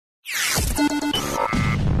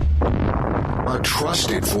your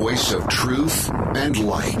trusted voice of truth and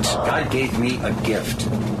light. God gave me a gift.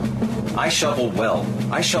 I shovel well.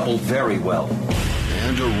 I shovel very well.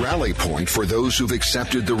 And a rally point for those who've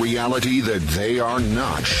accepted the reality that they are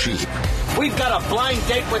not sheep. We've got a blind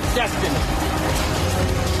date with destiny.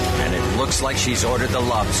 And it looks like she's ordered the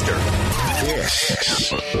lobster.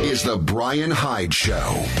 This is the Bryan Hyde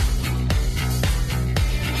Show.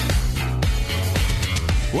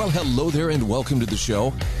 Well, hello there and welcome to the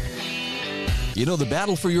show. You know, the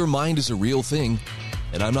battle for your mind is a real thing,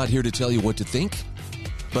 and I'm not here to tell you what to think,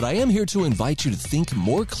 but I am here to invite you to think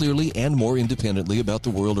more clearly and more independently about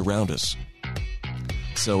the world around us.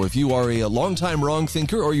 So if you are a longtime wrong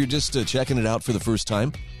thinker or you're just checking it out for the first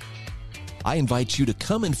time, I invite you to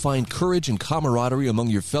come and find courage and camaraderie among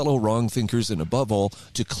your fellow wrong thinkers, and above all,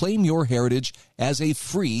 to claim your heritage as a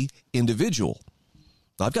free individual.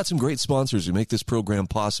 I've got some great sponsors who make this program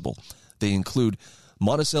possible. They include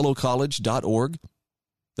MonticelloCollege.org,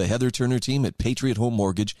 the Heather Turner team at Patriot Home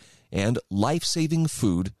Mortgage, and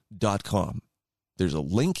LifesavingFood.com. There's a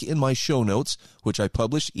link in my show notes, which I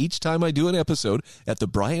publish each time I do an episode at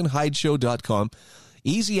thebryanhydeshow.com.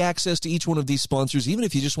 Easy access to each one of these sponsors, even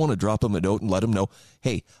if you just want to drop them a note and let them know,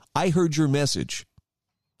 hey, I heard your message.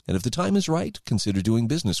 And if the time is right, consider doing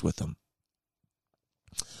business with them.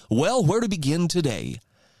 Well, where to begin today?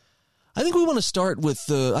 I think we want to start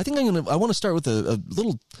with, I want to start with a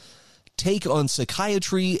little take on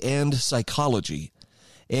psychiatry and psychology.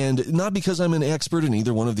 And not because I'm an expert in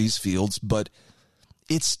either one of these fields, but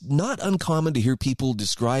it's not uncommon to hear people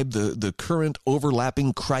describe the current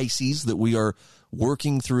overlapping crises that we are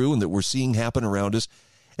working through and that we're seeing happen around us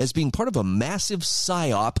as being part of a massive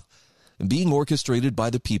psyop being orchestrated by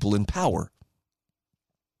the people in power.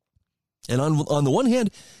 And on the one hand,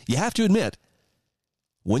 you have to admit,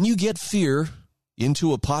 when you get fear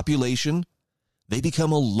into a population, they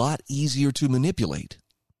become a lot easier to manipulate,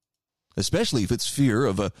 especially if it's fear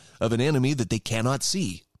of an enemy that they cannot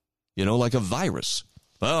see, like a virus.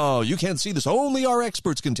 Oh, you can't see this. Only our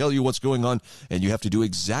experts can tell you what's going on, and you have to do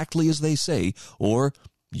exactly as they say, or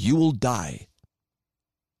you will die.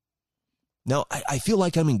 Now, I feel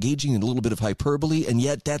like I'm engaging in a little bit of hyperbole, and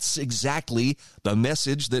yet that's exactly the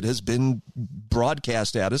message that has been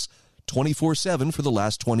broadcast at us 24/7 for the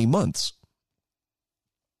last 20 months.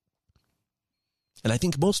 And I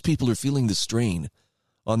think most people are feeling the strain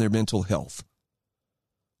on their mental health.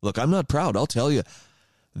 Look, I'm not proud. I'll tell you,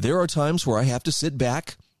 there are times where I have to sit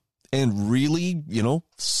back and really,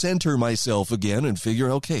 center myself again and figure,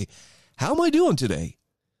 okay, how am I doing today?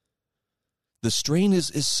 The strain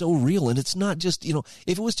is so real, and it's not just, if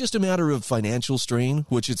it was just a matter of financial strain,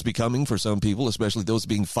 which it's becoming for some people, especially those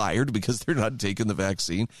being fired because they're not taking the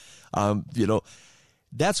vaccine,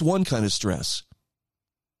 that's one kind of stress.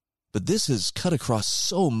 But this has cut across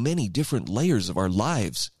so many different layers of our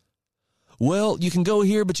lives. Well, you can go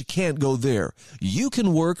here, but you can't go there. You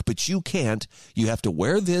can work, but you can't. You have to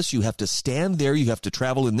wear this. You have to stand there. You have to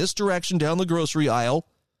travel in this direction down the grocery aisle.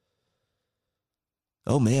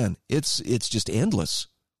 Oh, man, it's just endless.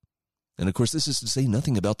 And, of course, this is to say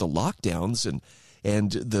nothing about the lockdowns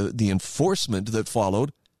and the enforcement that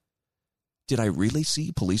followed. Did I really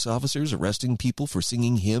see police officers arresting people for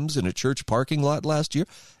singing hymns in a church parking lot last year?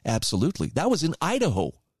 Absolutely. That was in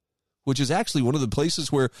Idaho, which is actually one of the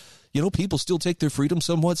places where, people still take their freedom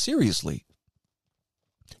somewhat seriously.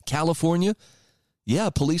 California, yeah,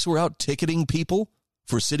 police were out ticketing people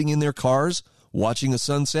for sitting in their cars watching a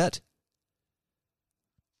sunset.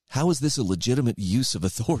 How is this a legitimate use of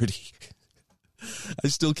authority? I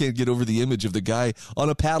still can't get over the image of the guy on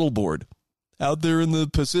a paddleboard out there in the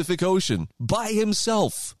Pacific Ocean by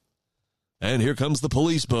himself. And here comes the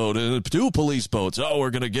police boat and 2 police boats. Oh, we're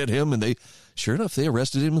going to get him. And sure enough, they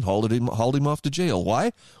arrested him and hauled him off to jail.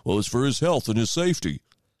 Why? Well, it's for his health and his safety.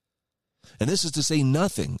 And this is to say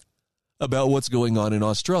nothing about what's going on in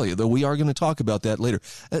Australia, though we are going to talk about that later.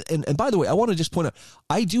 And by the way, I want to just point out,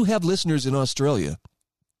 I do have listeners in Australia.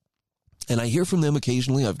 And I hear from them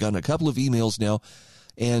occasionally. I've gotten a couple of emails now,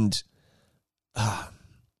 and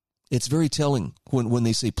it's very telling when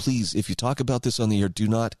they say, please, if you talk about this on the air, do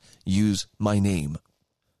not use my name.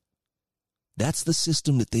 That's the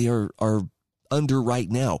system that they are under right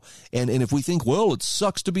now. And if we think, well, it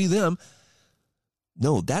sucks to be them,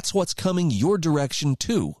 no, that's what's coming your direction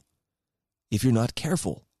too, if you're not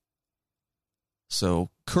careful.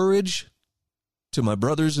 So courage to my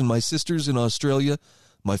brothers and my sisters in Australia,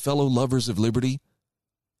 my fellow lovers of liberty.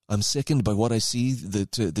 I'm sickened by what I see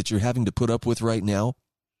that you're having to put up with right now.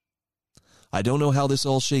 I don't know how this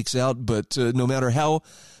all shakes out, but no matter how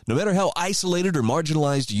isolated or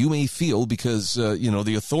marginalized you may feel because,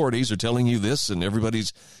 the authorities are telling you this and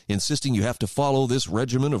everybody's insisting you have to follow this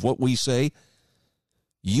regimen of what we say,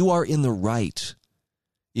 you are in the right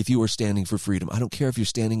if you are standing for freedom. I don't care if you're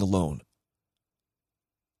standing alone.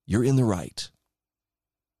 You're in the right.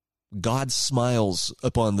 God smiles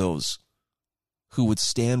upon those who would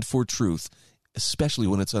stand for truth, especially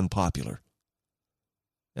when it's unpopular.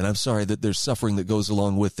 And I'm sorry that there's suffering that goes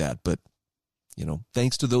along with that, but,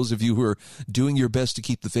 thanks to those of you who are doing your best to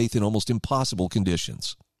keep the faith in almost impossible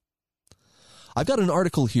conditions. I've got an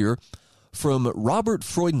article here from Robert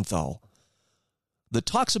Freudenthal that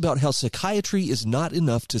talks about how psychiatry is not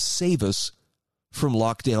enough to save us from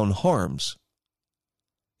lockdown harms.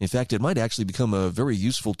 In fact, it might actually become a very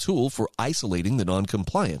useful tool for isolating the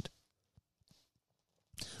non-compliant.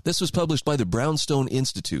 This was published by the Brownstone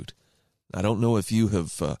Institute. I don't know if you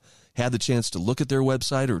have had the chance to look at their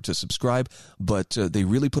website or to subscribe, but they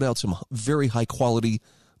really put out some very high-quality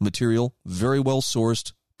material, very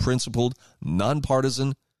well-sourced, principled,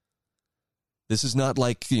 nonpartisan. This is not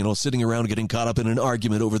like, sitting around getting caught up in an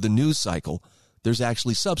argument over the news cycle. There's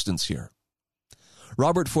actually substance here.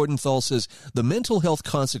 Robert Freudenthal says, the mental health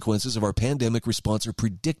consequences of our pandemic response are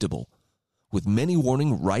predictable, with many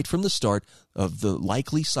warning right from the start of the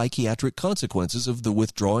likely psychiatric consequences of the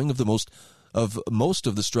withdrawing of most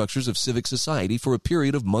of the structures of civic society for a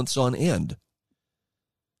period of months on end.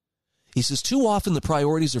 He says, too often the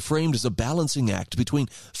priorities are framed as a balancing act between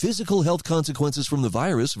physical health consequences from the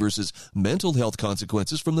virus versus mental health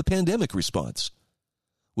consequences from the pandemic response,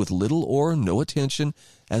 with little or no attention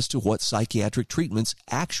as to what psychiatric treatments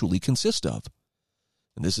actually consist of.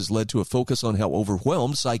 And this has led to a focus on how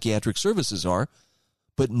overwhelmed psychiatric services are,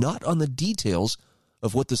 but not on the details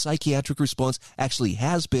of what the psychiatric response actually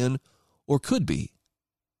has been or could be.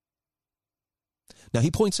 Now,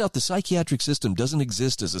 he points out the psychiatric system doesn't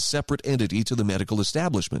exist as a separate entity to the medical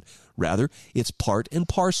establishment. Rather, it's part and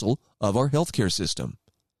parcel of our healthcare system.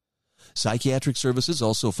 Psychiatric services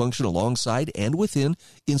also function alongside and within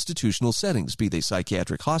institutional settings, be they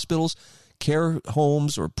psychiatric hospitals, care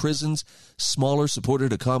homes, or prisons, smaller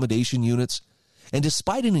supported accommodation units. And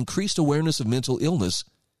despite an increased awareness of mental illness,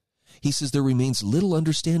 he says there remains little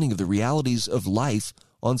understanding of the realities of life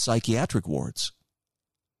on psychiatric wards.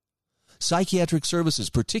 Psychiatric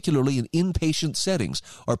services, particularly in inpatient settings,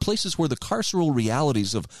 are places where the carceral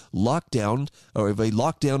realities of lockdown or of a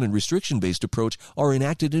lockdown and restriction-based approach are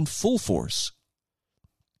enacted in full force.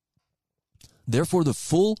 Therefore,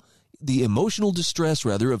 the emotional distress,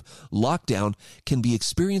 of lockdown can be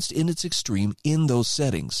experienced in its extreme in those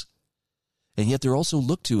settings. And yet they're also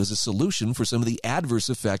looked to as a solution for some of the adverse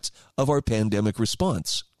effects of our pandemic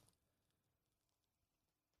response.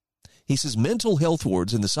 He says mental health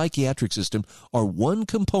wards in the psychiatric system are one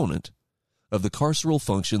component of the carceral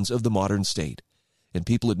functions of the modern state, and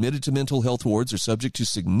people admitted to mental health wards are subject to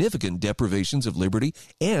significant deprivations of liberty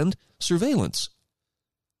and surveillance.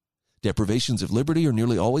 Deprivations of liberty are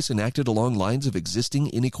nearly always enacted along lines of existing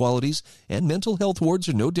inequalities, and mental health wards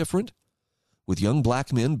are no different, with young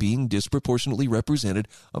black men being disproportionately represented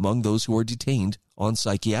among those who are detained on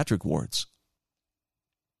psychiatric wards.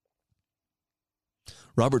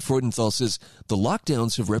 Robert Freudenthal says the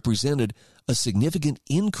lockdowns have represented a significant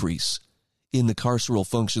increase in the carceral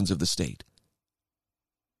functions of the state.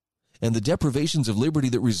 And the deprivations of liberty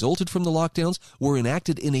that resulted from the lockdowns were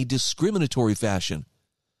enacted in a discriminatory fashion,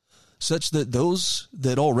 such that those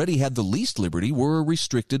that already had the least liberty were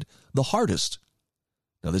restricted the hardest.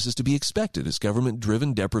 Now, this is to be expected, as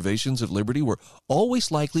government-driven deprivations of liberty were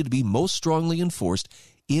always likely to be most strongly enforced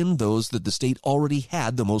in those that the state already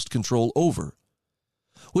had the most control over,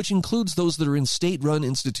 which includes those that are in state-run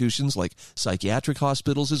institutions like psychiatric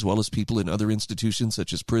hospitals, as well as people in other institutions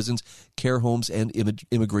such as prisons, care homes, and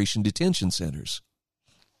immigration detention centers.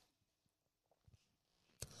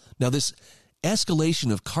 Now, this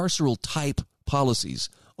escalation of carceral-type policies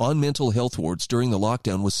on mental health wards during the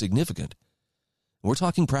lockdown was significant. We're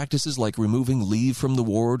talking practices like removing leave from the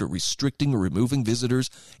ward or restricting or removing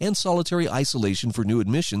visitors and solitary isolation for new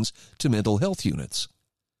admissions to mental health units.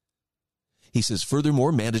 He says,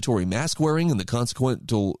 furthermore, mandatory mask wearing and the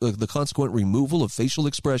consequent removal of facial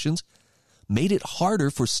expressions made it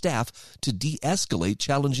harder for staff to de-escalate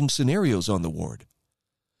challenging scenarios on the ward,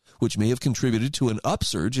 which may have contributed to an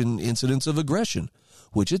upsurge in incidents of aggression,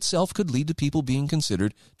 which itself could lead to people being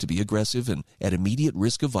considered to be aggressive and at immediate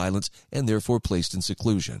risk of violence and therefore placed in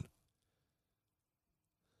seclusion.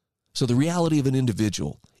 So the reality of an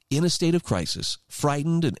individual in a state of crisis,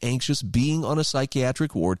 frightened and anxious, being on a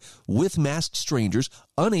psychiatric ward with masked strangers,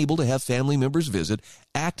 unable to have family members visit,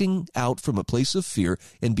 acting out from a place of fear,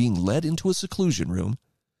 and being led into a seclusion room,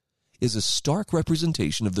 is a stark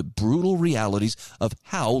representation of the brutal realities of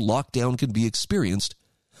how lockdown can be experienced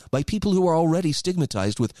by people who are already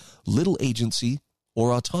stigmatized with little agency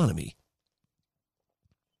or autonomy.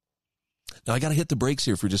 Now, I got to hit the brakes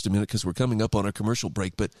here for just a minute because we're coming up on a commercial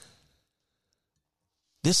break, but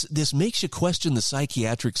this makes you question the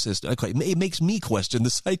psychiatric system. It makes me question the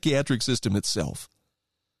psychiatric system itself.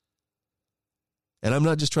 And I'm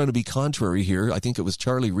not just trying to be contrary here. I think it was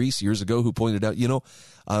Charlie Reese years ago who pointed out,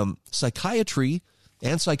 psychiatry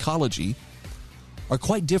and psychology are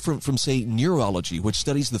quite different from, say, neurology, which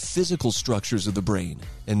studies the physical structures of the brain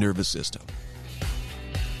and nervous system.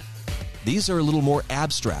 These are a little more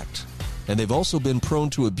abstract, and they've also been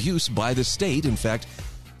prone to abuse by the state. In fact,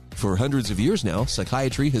 for hundreds of years now,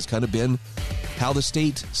 psychiatry has kind of been how the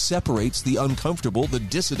state separates the uncomfortable, the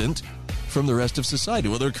dissident, from the rest of society.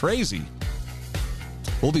 Well, they're crazy.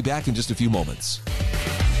 We'll be back in just a few moments.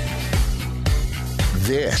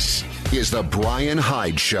 This is the Bryan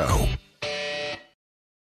Hyde Show.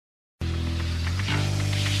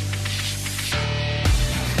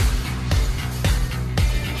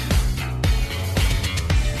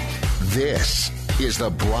 This is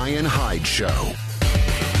the Bryan Hyde Show.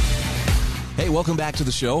 Hey, welcome back to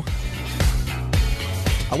the show.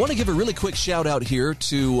 I want to give a really quick shout out here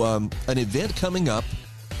to an event coming up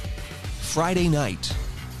Friday night.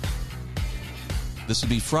 This will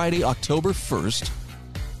be Friday, October 1st,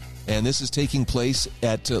 and this is taking place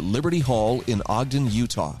at Liberty Hall in Ogden,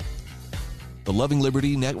 Utah. The Loving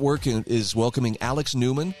Liberty Network is welcoming Alex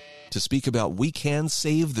Newman to speak about We Can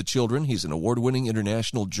Save the Children. He's an award-winning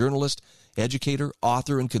international journalist, educator,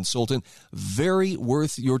 author, and consultant. Very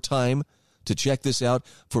worth your time to check this out.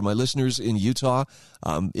 For my listeners in Utah,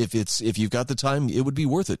 if you've got the time, it would be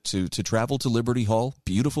worth it to travel to Liberty Hall.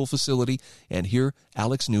 Beautiful facility, and hear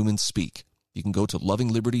Alex Newman speak. You can go to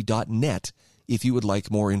lovingliberty.net if you would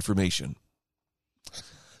like more information.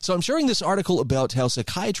 So I'm sharing this article about how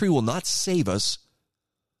psychiatry will not save us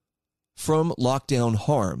from lockdown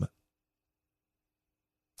harm.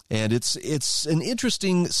 And it's an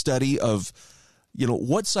interesting study of,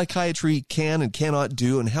 what psychiatry can and cannot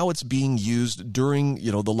do and how it's being used during,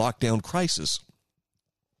 the lockdown crisis.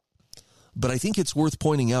 But I think it's worth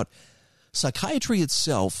pointing out, psychiatry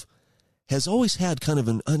itself has always had kind of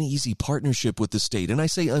an uneasy partnership with the state. And I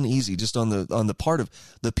say uneasy just on the part of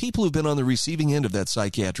the people who've been on the receiving end of that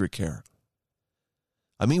psychiatric care.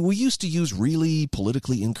 I mean, we used to use really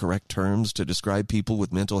politically incorrect terms to describe people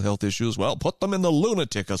with mental health issues. Well, put them in the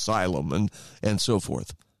lunatic asylum and so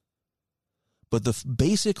forth. But the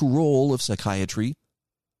basic role of psychiatry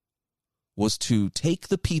was to take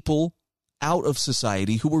the people out of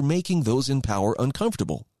society who were making those in power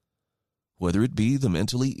uncomfortable, whether it be the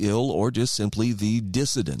mentally ill or just simply the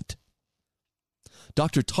dissident.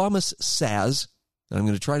 Dr. Thomas Saz, and I'm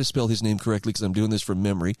going to try to spell his name correctly because I'm doing this from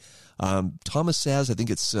memory. Thomas Saz, I think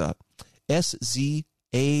it's S-Z-A-S-Z.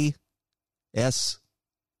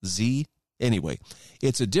 Anyway,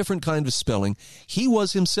 it's a different kind of spelling. He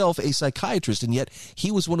was himself a psychiatrist, and yet he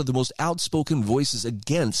was one of the most outspoken voices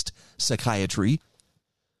against psychiatry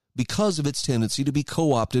because of its tendency to be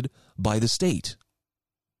co-opted by the state.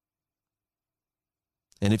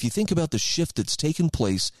 And if you think about the shift that's taken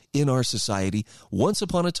place in our society, once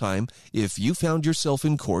upon a time, if you found yourself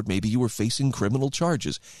in court, maybe you were facing criminal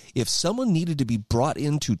charges, if someone needed to be brought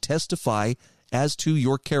in to testify as to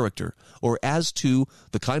your character or as to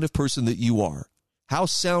the kind of person that you are, how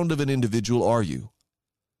sound of an individual are you?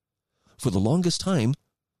 For the longest time,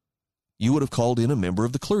 you would have called in a member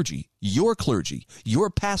of the clergy, your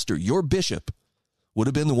pastor, your bishop would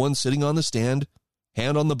have been the one sitting on the stand,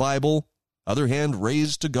 hand on the Bible, other hand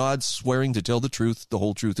raised to God, swearing to tell the truth, the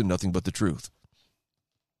whole truth, and nothing but the truth.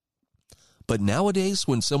 But nowadays,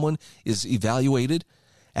 when someone is evaluated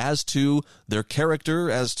as to their character,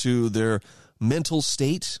 as to their mental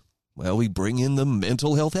state, well, we bring in the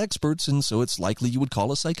mental health experts, and so it's likely you would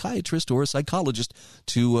call a psychiatrist or a psychologist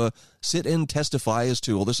to sit and testify as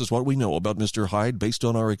to, well, this is what we know about Mr. Hyde based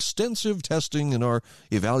on our extensive testing and our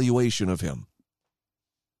evaluation of him.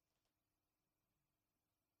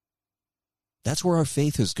 That's where our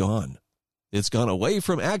faith has gone. It's gone away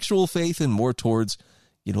from actual faith and more towards,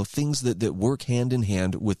 things that work hand in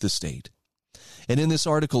hand with the state. And in this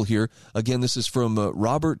article here, again, this is from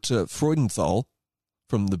Robert Freudenthal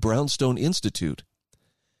from the Brownstone Institute.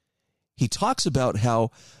 He talks about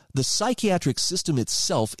how the psychiatric system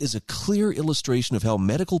itself is a clear illustration of how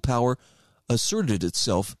medical power asserted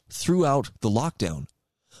itself throughout the lockdown.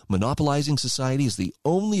 Monopolizing society is the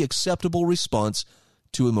only acceptable response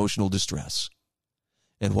to emotional distress.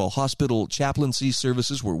 And while hospital chaplaincy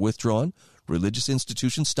services were withdrawn, religious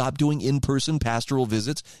institutions stopped doing in-person pastoral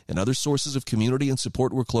visits, and other sources of community and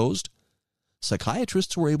support were closed,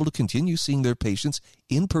 psychiatrists were able to continue seeing their patients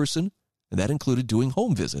in person, and that included doing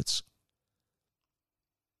home visits.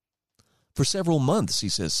 For several months, he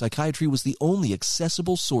says, psychiatry was the only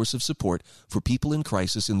accessible source of support for people in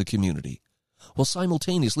crisis in the community, while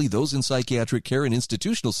simultaneously those in psychiatric care and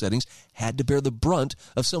institutional settings had to bear the brunt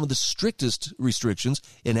of some of the strictest restrictions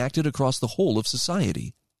enacted across the whole of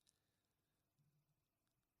society.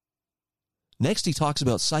 Next, he talks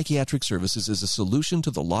about psychiatric services as a solution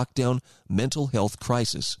to the lockdown mental health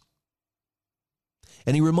crisis.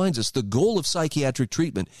 And he reminds us the goal of psychiatric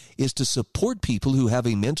treatment is to support people who have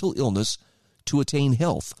a mental illness to attain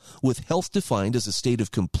health, with health defined as a state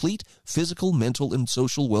of complete physical, mental, and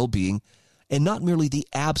social well-being, and not merely the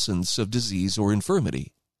absence of disease or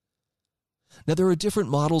infirmity. Now, there are different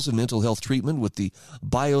models of mental health treatment, with the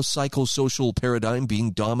biopsychosocial paradigm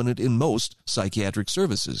being dominant in most psychiatric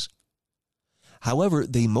services. However,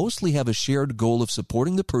 they mostly have a shared goal of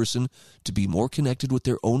supporting the person to be more connected with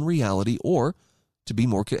their own reality, or to be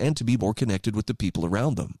more connected with the people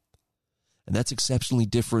around them. And that's exceptionally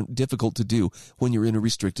difficult to do when you're in a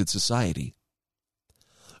restricted society.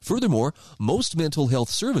 Furthermore, most mental health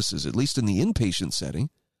services, at least in the inpatient setting,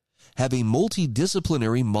 have a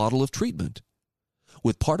multidisciplinary model of treatment,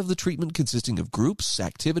 with part of the treatment consisting of groups,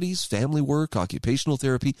 activities, family work, occupational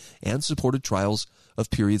therapy, and supported trials of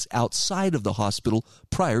periods outside of the hospital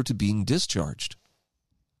prior to being discharged.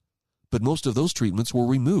 But most of those treatments were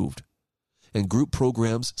removed, and group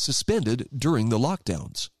programs suspended during the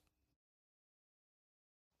lockdowns.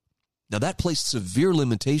 Now, that placed severe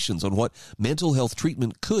limitations on what mental health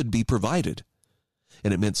treatment could be provided,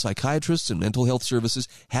 and it meant psychiatrists and mental health services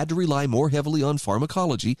had to rely more heavily on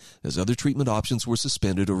pharmacology as other treatment options were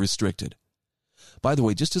suspended or restricted. By the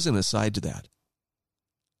way, just as an aside to that,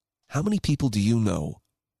 how many people do you know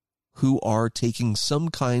who are taking some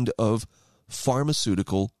kind of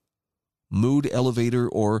pharmaceutical mood elevator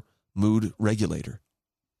or mood regulator?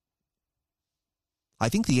 I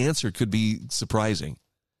think the answer could be surprising.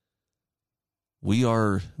 We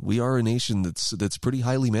are a nation that's pretty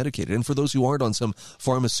highly medicated. And for those who aren't on some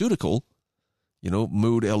pharmaceutical,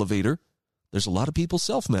 mood elevator, there's a lot of people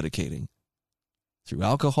self-medicating through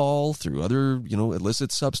alcohol, through other,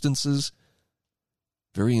 illicit substances.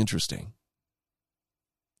 Very interesting.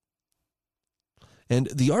 And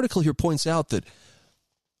the article here points out that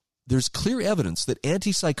there's clear evidence that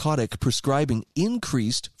antipsychotic prescribing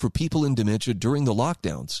increased for people in dementia during the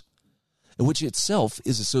lockdowns, which itself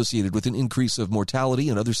is associated with an increase of mortality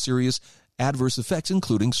and other serious adverse effects,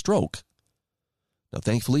 including stroke. Now,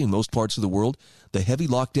 thankfully, in most parts of the world, the heavy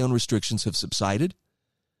lockdown restrictions have subsided,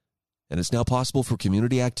 and it's now possible for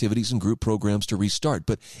community activities and group programs to restart.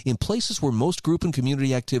 But in places where most group and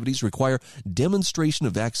community activities require demonstration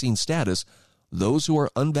of vaccine status, those who are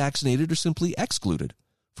unvaccinated are simply excluded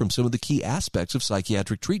from some of the key aspects of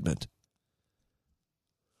psychiatric treatment.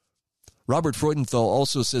 Robert Freudenthal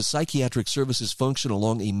also says psychiatric services function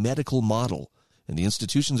along a medical model, and the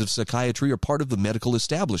institutions of psychiatry are part of the medical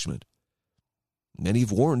establishment. Many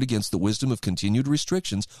have warned against the wisdom of continued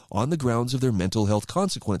restrictions on the grounds of their mental health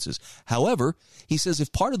consequences. However, he says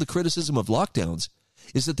if part of the criticism of lockdowns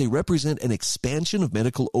is that they represent an expansion of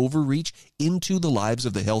medical overreach into the lives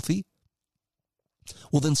of the healthy,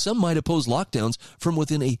 well, then some might oppose lockdowns from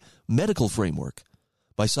within a medical framework,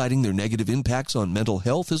 by citing their negative impacts on mental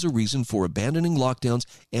health as a reason for abandoning lockdowns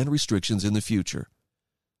and restrictions in the future.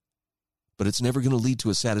 But it's never going to lead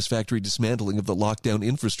to a satisfactory dismantling of the lockdown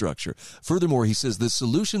infrastructure. Furthermore, he says the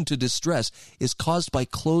solution to distress is caused by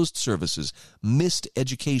closed services, missed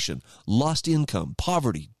education, lost income,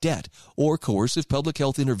 poverty, debt, or coercive public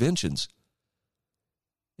health interventions.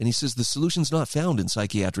 And he says the solution's not found in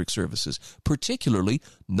psychiatric services, particularly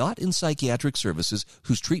not in psychiatric services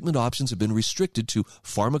whose treatment options have been restricted to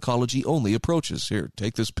pharmacology-only approaches. Here,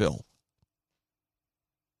 take this pill.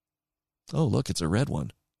 Oh, look, it's a red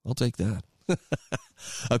one. I'll take that.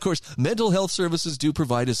 Of course, mental health services do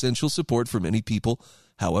provide essential support for many people.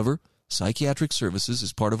 However, psychiatric services,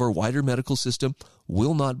 as part of our wider medical system,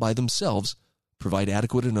 will not by themselves provide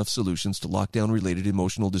adequate enough solutions to lockdown-related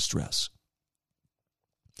emotional distress.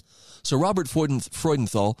 So Robert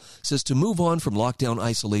Freudenthal says to move on from lockdown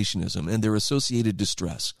isolationism and their associated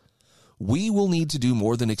distress, we will need to do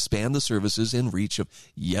more than expand the services and reach of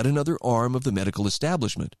yet another arm of the medical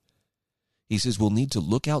establishment. He says we'll need to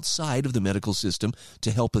look outside of the medical system to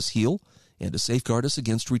help us heal and to safeguard us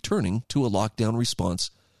against returning to a lockdown response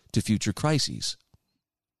to future crises.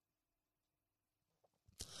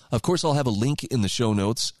 Of course, I'll have a link in the show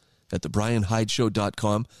notes at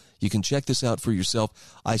thebryanhydeshow.com. You can check this out for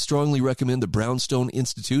yourself. I strongly recommend the Brownstone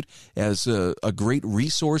Institute as a great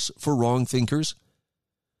resource for wrong thinkers.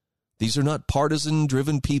 These are not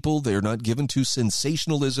partisan-driven people. They're not given to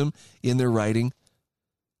sensationalism in their writing.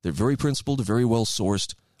 They're very principled, very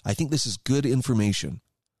well-sourced. I think this is good information.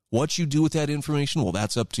 What you do with that information, well,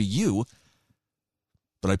 that's up to you.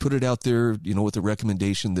 But I put it out there, with the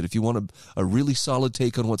recommendation that if you want a really solid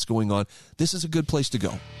take on what's going on, this is a good place to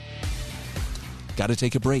go. Got to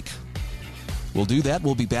take a break. We'll do that.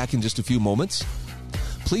 We'll be back in just a few moments.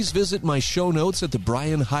 Please visit my show notes at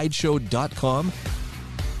thebryanhydeshow.com,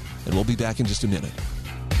 and we'll be back in just a minute.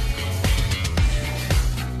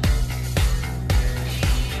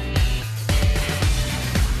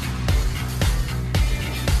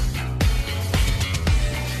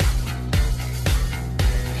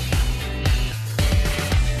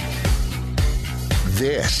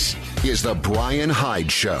 This is the Bryan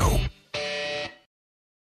Hyde Show.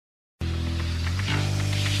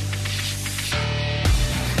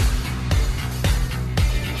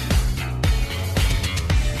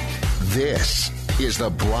 This is the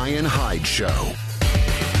Bryan Hyde Show.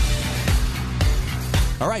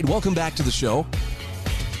 All right, welcome back to the show.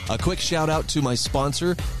 A quick shout out to my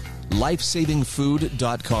sponsor,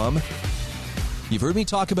 lifesavingfood.com. You've heard me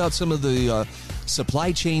talk about some of the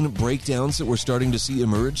supply chain breakdowns that we're starting to see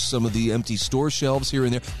emerge, some of the empty store shelves here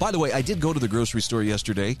and there. By the way, I did go to the grocery store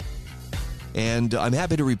yesterday, and I'm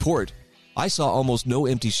happy to report I saw almost no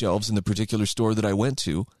empty shelves in the particular store that I went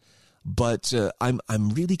to, but I'm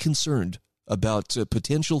really concerned about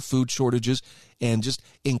potential food shortages, and just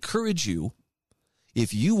encourage you,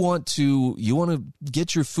 if you want to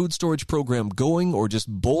get your food storage program going, or just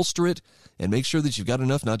bolster it and make sure that you've got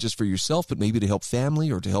enough, not just for yourself, but maybe to help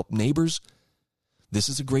family or to help neighbors, this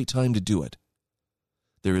is a great time to do it.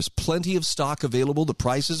 There is plenty of stock available. The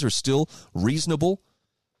prices are still reasonable.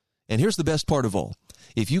 And here's the best part of all.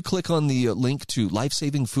 If you click on the link to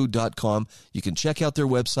lifesavingfood.com, you can check out their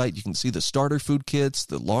website. You can see the starter food kits,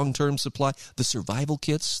 the long-term supply, the survival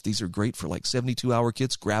kits. These are great for like 72-hour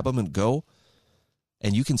kits. Grab them and go.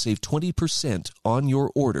 And you can save 20% on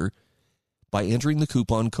your order by entering the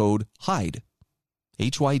coupon code HYDE,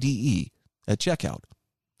 Hyde, at checkout.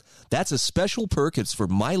 That's a special perk. It's for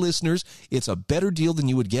my listeners. It's a better deal than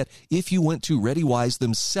you would get if you went to ReadyWise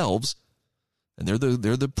themselves. And they're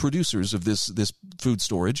the producers of this food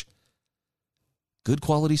storage. Good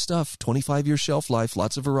quality stuff, 25-year shelf life,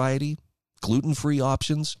 lots of variety, gluten-free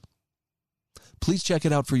options. Please check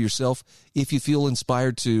it out for yourself. If you feel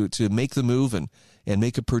inspired to make the move and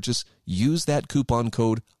make a purchase, use that coupon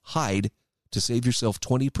code HYDE to save yourself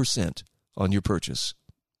 20% on your purchase.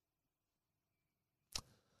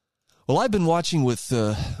 Well, I've been watching with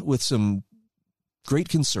some great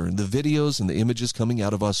concern the videos and the images coming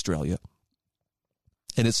out of Australia.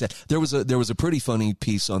 And it said there was a pretty funny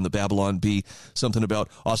piece on the Babylon Bee, something about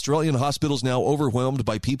Australian hospitals now overwhelmed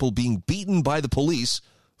by people being beaten by the police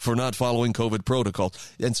for not following COVID protocol.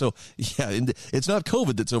 And so, yeah, it's not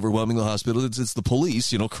COVID that's overwhelming the hospital. It's the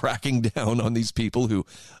police, cracking down on these people who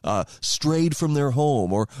strayed from their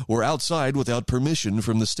home or were outside without permission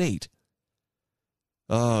from the state.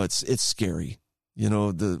 Oh, it's scary.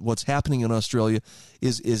 What's happening in Australia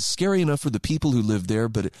is scary enough for the people who live there,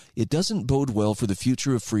 but it doesn't bode well for the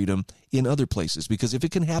future of freedom in other places. Because if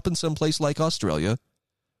it can happen someplace like Australia,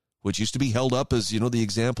 which used to be held up as, the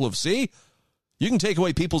example of, see, you can take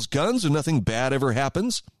away people's guns and nothing bad ever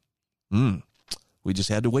happens. We just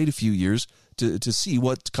had to wait a few years to see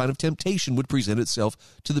what kind of temptation would present itself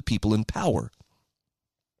to the people in power.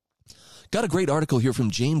 Got a great article here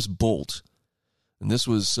from James Bolt. And this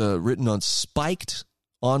was written on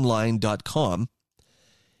spikedonline.com,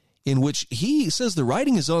 in which he says the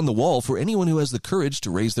writing is on the wall for anyone who has the courage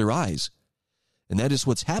to raise their eyes. And that is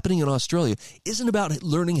what's happening in Australia isn't about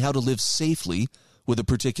learning how to live safely with a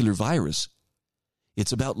particular virus.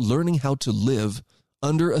 It's about learning how to live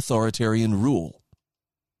under authoritarian rule.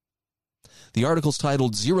 The article's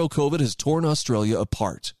titled, Zero COVID Has Torn Australia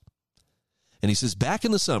Apart. And he says, back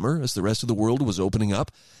in the summer, as the rest of the world was opening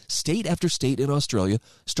up, state after state in Australia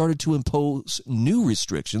started to impose new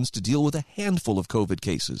restrictions to deal with a handful of COVID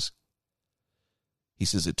cases. He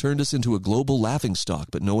says, it turned us into a global laughingstock,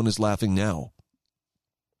 but no one is laughing now.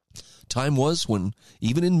 Time was when,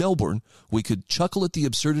 even in Melbourne, we could chuckle at the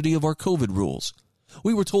absurdity of our COVID rules.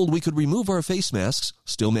 We were told we could remove our face masks,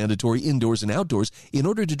 still mandatory indoors and outdoors, in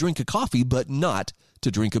order to drink a coffee, but not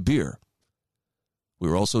to drink a beer. We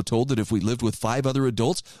were also told that if we lived with 5 other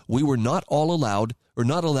adults, we were not allowed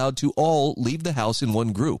to all leave the house in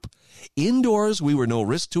one group. Indoors, we were no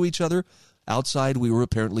risk to each other, Outside, we were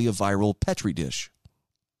apparently a viral Petri dish.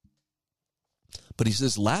 But he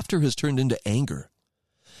says laughter has turned into anger.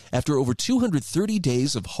 After over 230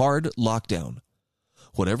 days of hard lockdown,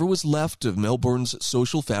 whatever was left of Melbourne's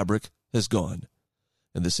social fabric has gone,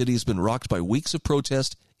 and the city has been rocked by weeks of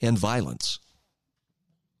protest and violence.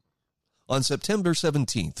 On September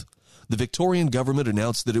 17th, the Victorian government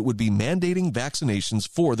announced that it would be mandating vaccinations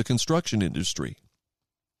for the construction industry.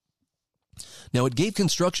 Now, it gave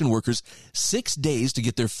construction workers 6 days to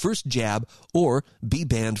get their first jab or be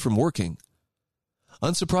banned from working.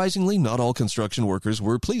 Unsurprisingly, not all construction workers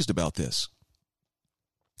were pleased about this.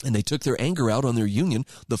 And they took their anger out on their union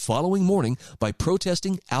the following morning by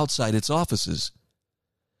protesting outside its offices.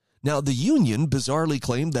 Now, the union bizarrely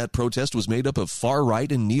claimed that protest was made up of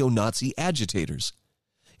far-right and neo-Nazi agitators.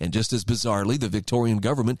 And just as bizarrely, the Victorian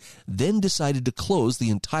government then decided to close the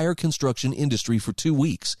entire construction industry for 2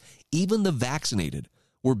 weeks. Even the vaccinated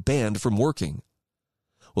were banned from working.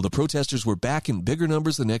 Well, the protesters were back in bigger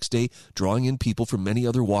numbers the next day, drawing in people from many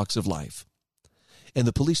other walks of life. And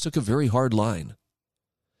the police took a very hard line.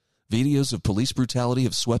 Videos of police brutality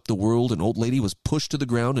have swept the world. An old lady was pushed to the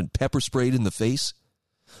ground and pepper sprayed in the face.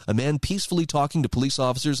 A man peacefully talking to police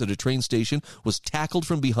officers at a train station was tackled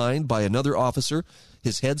from behind by another officer,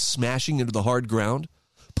 his head smashing into the hard ground.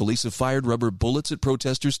 Police have fired rubber bullets at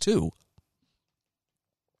protesters too.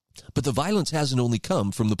 But the violence hasn't only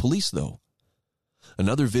come from the police, though.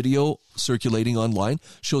 Another video circulating online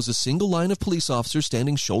shows a single line of police officers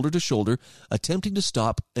standing shoulder to shoulder, attempting to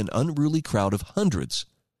stop an unruly crowd of hundreds.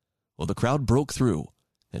 Well, the crowd broke through,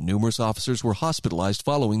 and numerous officers were hospitalized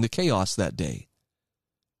following the chaos that day.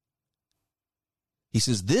 He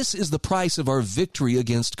says, this is the price of our victory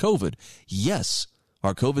against COVID. Yes,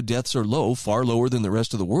 our COVID deaths are low, far lower than the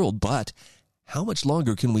rest of the world, but how much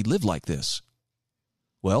longer can we live like this?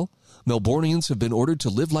 Well, Melbournians have been ordered to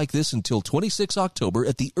live like this until 26 October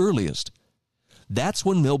at the earliest. That's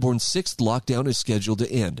when Melbourne's 6th lockdown is scheduled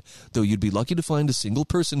to end, though you'd be lucky to find a single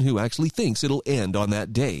person who actually thinks it'll end on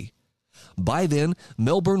that day. By then,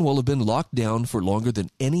 Melbourne will have been locked down for longer than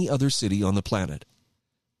any other city on the planet.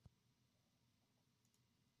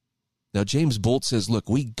 Now, James Bolt says, look,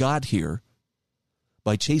 we got here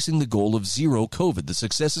by chasing the goal of zero COVID. The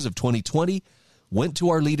successes of 2020 went to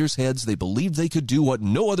our leaders' heads. They believed they could do what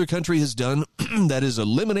no other country has done, that is,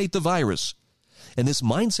 eliminate the virus. And this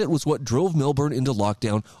mindset was what drove Melbourne into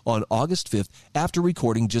lockdown on August 5th after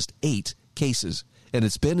recording just 8 cases. And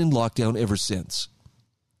it's been in lockdown ever since.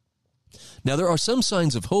 Now, there are some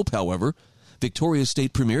signs of hope, however. Victoria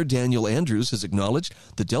State Premier Daniel Andrews has acknowledged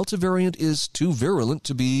the Delta variant is too virulent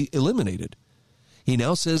to be eliminated. He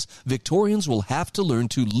now says Victorians will have to learn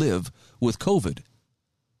to live with COVID.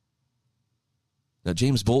 Now,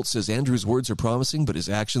 James Bolt says Andrews' words are promising, but his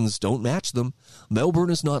actions don't match them.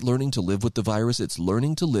 Melbourne is not learning to live with the virus. It's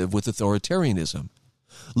learning to live with authoritarianism.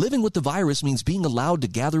 Living with the virus means being allowed to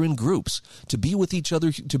gather in groups, to be with each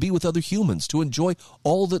other, to be with other humans, to enjoy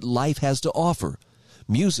all that life has to offer.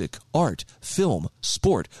 Music, art, film,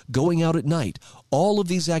 sport, going out at night, all of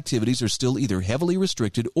these activities are still either heavily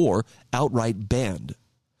restricted or outright banned.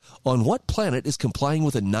 On what planet is complying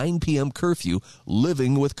with a 9 p.m. curfew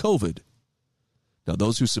living with COVID? Now,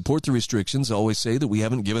 those who support the restrictions always say that we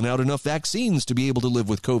haven't given out enough vaccines to be able to live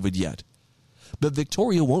with COVID yet. But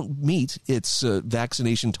Victoria won't meet its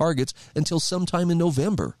vaccination targets until sometime in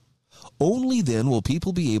November. Only then will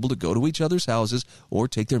people be able to go to each other's houses or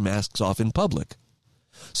take their masks off in public.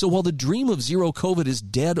 So while the dream of zero COVID is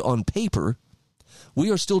dead on paper,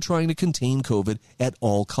 we are still trying to contain COVID at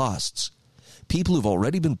all costs. People who've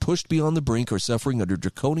already been pushed beyond the brink are suffering under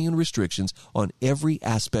draconian restrictions on every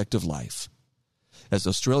aspect of life. As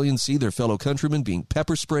Australians see their fellow countrymen being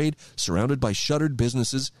pepper sprayed, surrounded by shuttered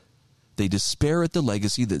businesses, they despair at the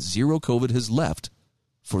legacy that zero COVID has left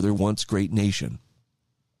for their once great nation.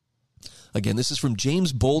 Again, this is from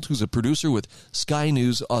James Bolt, who's a producer with Sky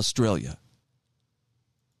News Australia.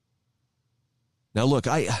 Now, look,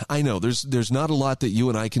 I know there's not a lot that you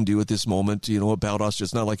and I can do at this moment, about us.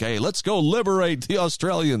 It's not like, hey, let's go liberate the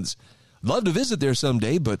Australians. I'd love to visit there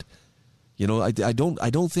someday, but I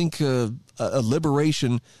don't think a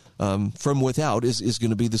liberation from without is going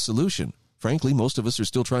to be the solution. Frankly, most of us are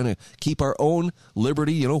still trying to keep our own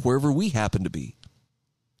liberty, wherever we happen to be,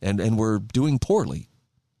 and we're doing poorly,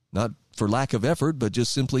 not for lack of effort, but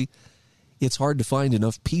just simply, it's hard to find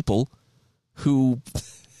enough people who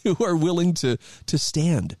are willing to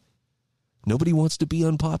stand. Nobody wants to be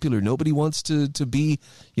unpopular. Nobody wants to be,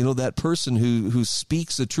 that person who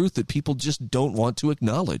speaks the truth that people just don't want to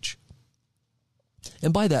acknowledge.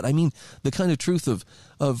 And by that, I mean the kind of truth of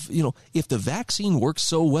if the vaccine works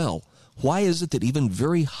so well, Why is it that even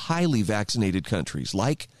very highly vaccinated countries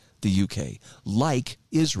like the UK, like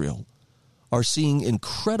Israel, are seeing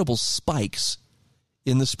incredible spikes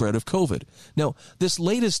in the spread of COVID? Now, this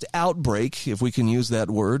latest outbreak, if we can use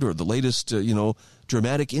that word, or the latest,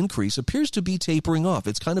 dramatic increase appears to be tapering off.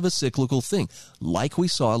 It's kind of a cyclical thing, like we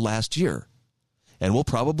saw last year. And we'll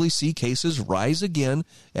probably see cases rise again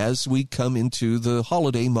as we come into the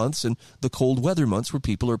holiday months and the cold weather months where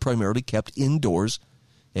people are primarily kept indoors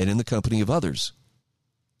and in the company of others.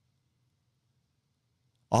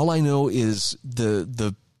 All I know is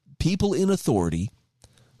the people in authority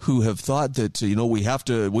who have thought that,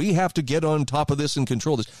 we have to get on top of this and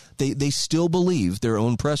control this. They still believe their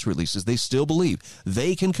own press releases. They still believe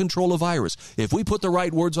they can control a virus. If we put the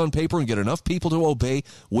right words on paper and get enough people to obey,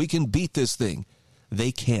 we can beat this thing.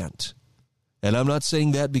 They can't. And I'm not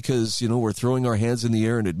saying that because, we're throwing our hands in the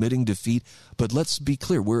air and admitting defeat, but let's be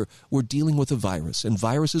clear. We're dealing with a virus, and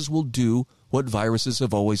viruses will do what viruses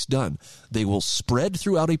have always done. They will spread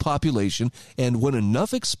throughout a population, and when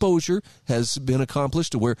enough exposure has been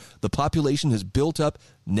accomplished to where the population has built up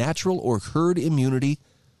natural or herd immunity,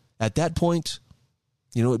 at that point,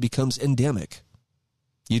 it becomes endemic.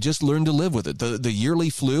 You just learn to live with it. The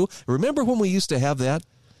yearly flu, remember when we used to have that?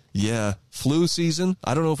 Yeah, flu season.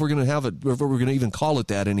 I don't know if we're going to have it, if we're going to even call it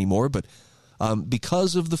that anymore, but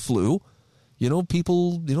because of the flu,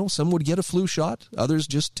 people, some would get a flu shot, others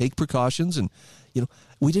just take precautions, and,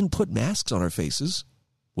 we didn't put masks on our faces.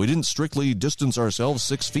 We didn't strictly distance ourselves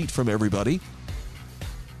 6 feet from everybody.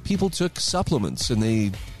 People took supplements, and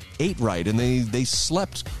they ate right, and they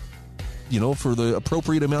slept, for the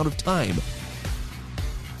appropriate amount of time.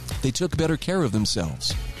 They took better care of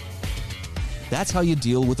themselves. That's how you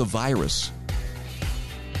deal with a virus.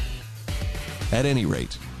 At any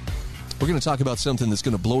rate, we're going to talk about something that's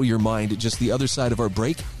going to blow your mind at just the other side of our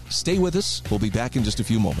break. Stay with us. We'll be back in just a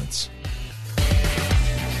few moments.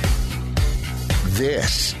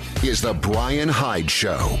 This is the Bryan Hyde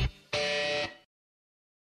Show.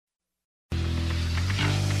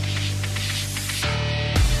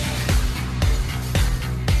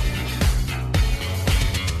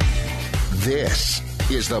 This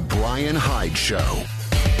is the Bryan Hyde Show.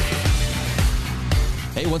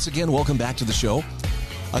 Hey, once again, welcome back to the show.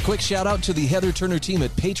 A quick shout out to the Heather Turner team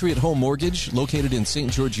at Patriot Home Mortgage, located in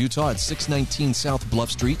St. George, Utah at 619 South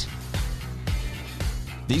Bluff Street.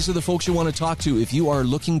 These are the folks you want to talk to if you are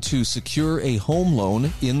looking to secure a home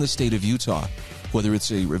loan in the state of Utah. Whether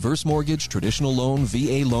it's a reverse mortgage, traditional loan,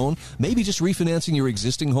 VA loan, maybe just refinancing your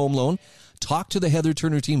existing home loan, talk to the Heather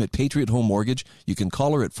Turner team at Patriot Home Mortgage. You can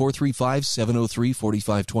call her at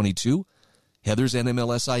 435-703-4522. Heather's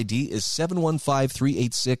NMLS ID is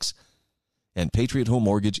 715386. And Patriot Home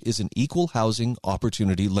Mortgage is an equal housing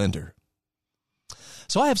opportunity lender.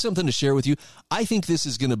 So I have something to share with you. I think this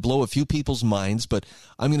is going to blow a few people's minds, but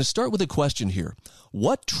I'm going to start with a question here.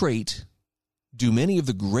 What trait do many of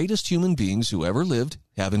the greatest human beings who ever lived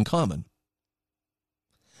have in common?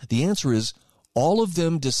 The answer is all of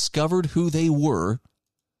them discovered who they were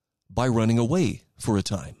by running away for a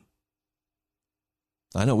time.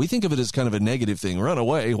 I know we think of it as kind of a negative thing. Run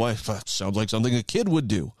away? Why, that sounds like something a kid would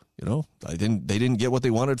do. They didn't get what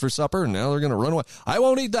they wanted for supper, and now they're going to run away. I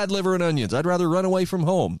won't eat that liver and onions. I'd rather run away from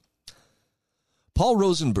home. Paul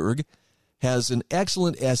Rosenberg has an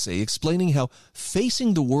excellent essay explaining how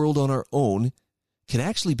facing the world on our own can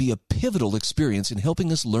actually be a pivotal experience in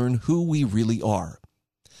helping us learn who we really are.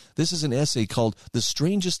 This is an essay called The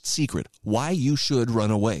Strangest Secret, Why You Should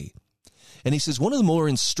Run Away. And he says one of the more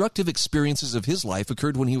instructive experiences of his life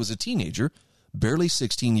occurred when he was a teenager, barely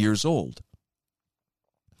 16 years old.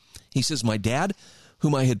 He says, my dad,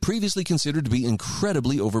 whom I had previously considered to be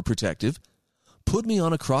incredibly overprotective, put me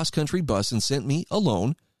on a cross-country bus and sent me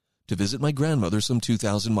alone to visit my grandmother some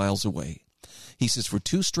 2,000 miles away. He says, for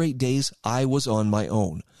 2 straight days, I was on my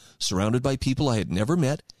own, surrounded by people I had never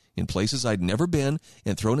met, in places I'd never been,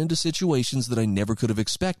 and thrown into situations that I never could have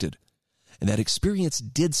expected. And that experience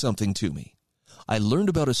did something to me. I learned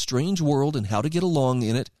about a strange world and how to get along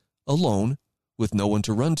in it alone with no one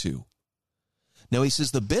to run to. Now, he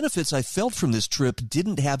says the benefits I felt from this trip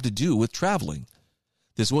didn't have to do with traveling.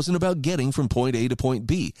 This wasn't about getting from point A to point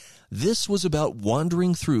B. This was about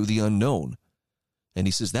wandering through the unknown. And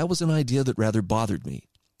he says that was an idea that rather bothered me.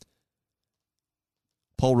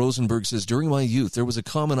 Paul Rosenberg says, during my youth, there was a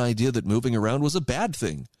common idea that moving around was a bad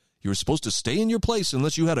thing. You were supposed to stay in your place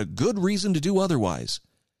unless you had a good reason to do otherwise.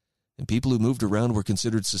 And people who moved around were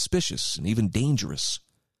considered suspicious and even dangerous.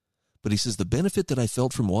 But he says the benefit that I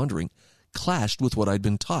felt from wandering clashed with what I'd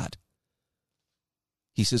been taught.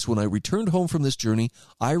 He says, when I returned home from this journey,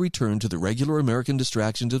 I returned to the regular American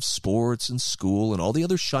distractions of sports and school and all the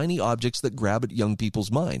other shiny objects that grab at young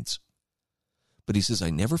people's minds. But he says, I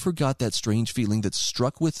never forgot that strange feeling that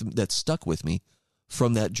stuck with me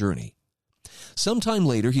from that journey. Sometime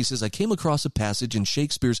later, he says, I came across a passage in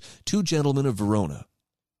Shakespeare's Two Gentlemen of Verona.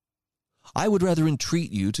 I would rather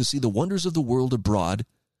entreat you to see the wonders of the world abroad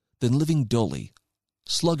than living dully,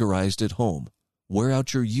 sluggerized at home. Wear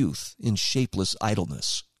out your youth in shapeless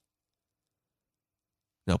idleness.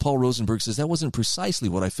 Now, Paul Rosenberg says that wasn't precisely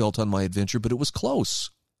what I felt on my adventure, but it was close.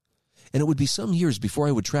 And it would be some years before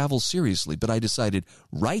I would travel seriously, but I decided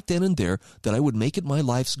right then and there that I would make it my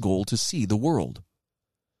life's goal to see the world.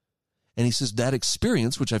 And he says that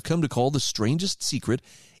experience, which I've come to call the strangest secret,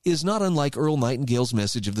 is not unlike Earl Nightingale's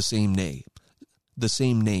message of the same name.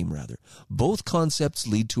 Both concepts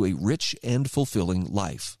lead to a rich and fulfilling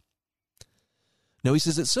life. Now, he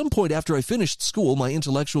says, at some point after I finished school, my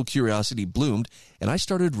intellectual curiosity bloomed, and I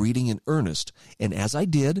started reading in earnest. And as I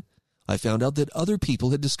did, I found out that other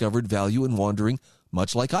people had discovered value in wandering,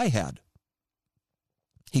 much like I had.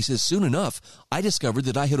 He says, soon enough, I discovered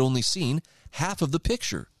that I had only seen half of the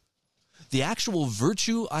picture. The actual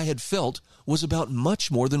virtue I had felt was about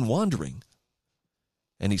much more than wandering.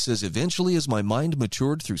 And he says, eventually, as my mind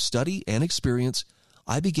matured through study and experience,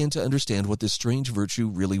 I began to understand what this strange virtue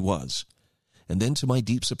really was. And then, to my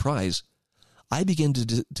deep surprise, I began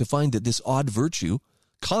to find that this odd virtue,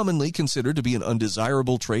 commonly considered to be an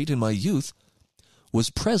undesirable trait in my youth, was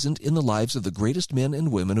present in the lives of the greatest men and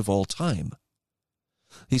women of all time.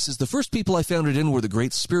 He says, the first people I found it in were the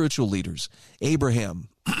great spiritual leaders, Abraham,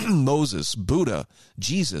 Moses, Buddha,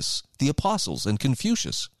 Jesus, the apostles, and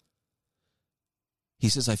Confucius. He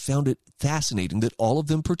says, I found it fascinating that all of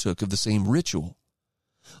them partook of the same ritual.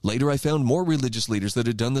 Later, I found more religious leaders that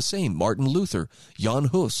had done the same, Martin Luther, Jan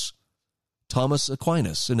Hus, Thomas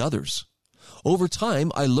Aquinas, and others. Over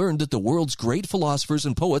time, I learned that the world's great philosophers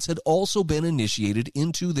and poets had also been initiated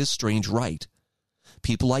into this strange rite.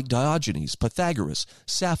 People like Diogenes, Pythagoras,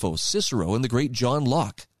 Sappho, Cicero, and the great John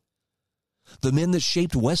Locke. The men that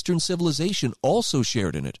shaped Western civilization also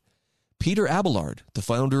shared in it. Peter Abelard, the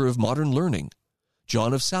founder of modern learning.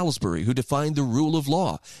 John of Salisbury, who defined the rule of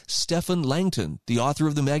law. Stephen Langton, the author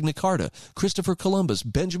of the Magna Carta. Christopher Columbus,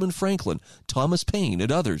 Benjamin Franklin, Thomas Paine,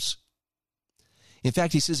 and others. In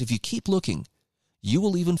fact, he says, if you keep looking, you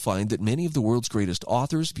will even find that many of the world's greatest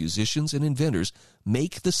authors, musicians, and inventors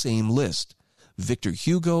make the same list. Victor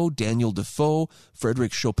Hugo, Daniel Defoe,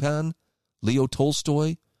 Frédéric Chopin, Leo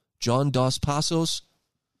Tolstoy, John Dos Passos,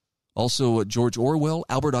 also George Orwell,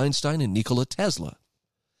 Albert Einstein, and Nikola Tesla.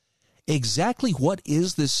 Exactly what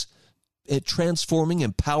is this transforming,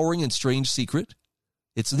 empowering, and strange secret?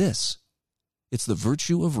 It's this. It's the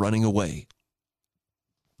virtue of running away.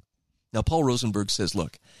 Now, Paul Rosenberg says,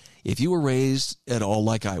 look, if you were raised at all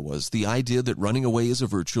like I was, the idea that running away is a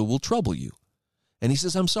virtue will trouble you. And he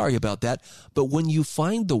says, I'm sorry about that, but when you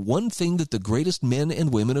find the one thing that the greatest men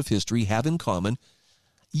and women of history have in common,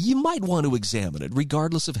 you might want to examine it,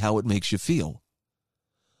 regardless of how it makes you feel.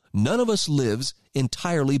 None of us lives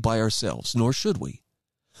entirely by ourselves, nor should we.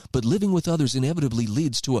 But living with others inevitably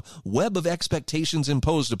leads to a web of expectations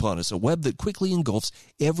imposed upon us, a web that quickly engulfs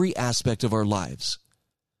every aspect of our lives.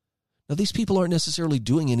 Now, these people aren't necessarily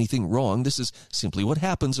doing anything wrong. This is simply what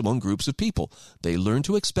happens among groups of people. They learn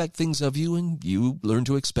to expect things of you, and you learn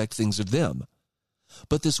to expect things of them.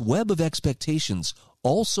 But this web of expectations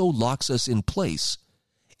also locks us in place,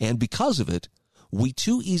 and because of it, we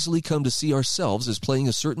too easily come to see ourselves as playing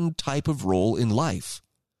a certain type of role in life.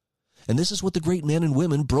 And this is what the great men and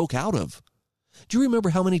women broke out of. Do you remember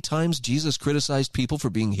how many times Jesus criticized people for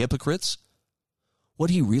being hypocrites? What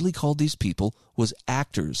he really called these people was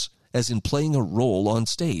actors, as in playing a role on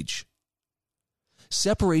stage.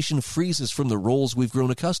 Separation frees us from the roles we've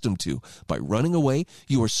grown accustomed to. By running away,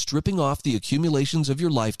 you are stripping off the accumulations of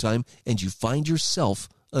your lifetime, and you find yourself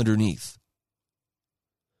underneath.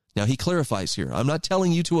 Now, he clarifies here, I'm not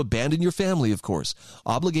telling you to abandon your family, of course.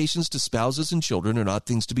 Obligations to spouses and children are not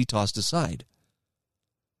things to be tossed aside.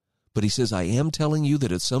 But he says, I am telling you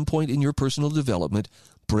that at some point in your personal development,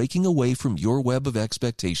 breaking away from your web of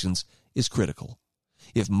expectations is critical.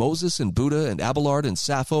 If Moses and Buddha and Abelard and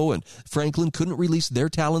Sappho and Franklin couldn't release their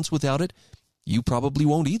talents without it, you probably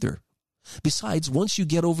won't either. Besides, once you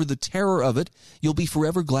get over the terror of it, you'll be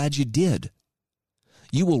forever glad you did.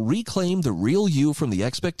 You will reclaim the real you from the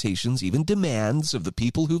expectations, even demands, of the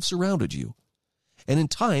people who've surrounded you. And in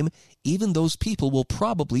time, even those people will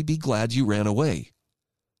probably be glad you ran away.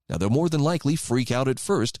 Now, they'll more than likely freak out at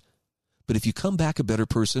first, but if you come back a better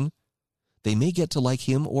person, they may get to like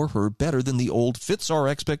him or her better than the old fits our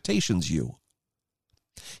expectations you.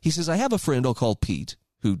 He says, I have a friend I'll call Pete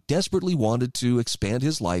who desperately wanted to expand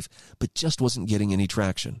his life but just wasn't getting any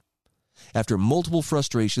traction. After multiple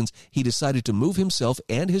frustrations, he decided to move himself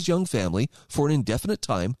and his young family for an indefinite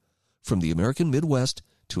time from the American Midwest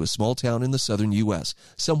to a small town in the southern U.S.,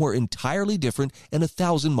 somewhere entirely different and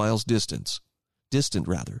 1,000 miles distant.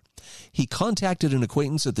 He contacted an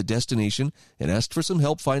acquaintance at the destination and asked for some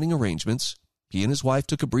help finding arrangements. He and his wife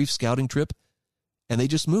took a brief scouting trip, and they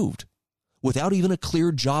just moved without even a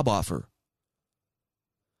clear job offer.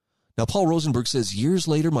 Now, Paul Rosenberg says, years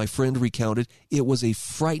later, my friend recounted it was a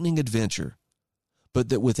frightening adventure, but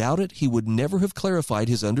that without it, he would never have clarified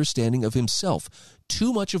his understanding of himself.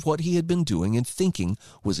 Too much of what he had been doing and thinking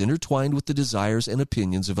was intertwined with the desires and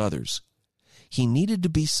opinions of others. He needed to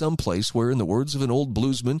be someplace where, in the words of an old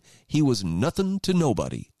bluesman, he was nothing to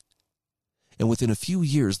nobody. And within a few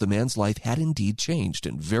years, the man's life had indeed changed,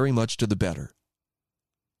 and very much to the better.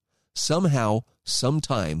 Somehow,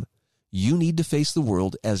 sometime, you need to face the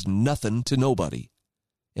world as nothing to nobody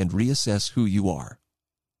and reassess who you are.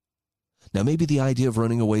 Now, maybe the idea of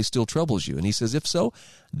running away still troubles you. And he says, if so,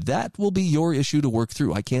 that will be your issue to work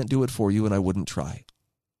through. I can't do it for you, and I wouldn't try.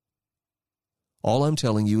 All I'm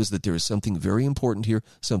telling you is that there is something very important here,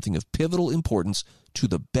 something of pivotal importance to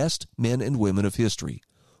the best men and women of history.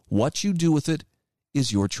 What you do with it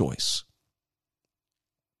is your choice.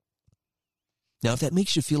 Now, if that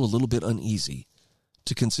makes you feel a little bit uneasy,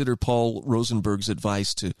 to consider Paul Rosenberg's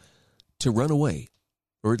advice to run away,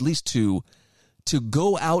 or at least to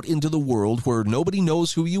go out into the world where nobody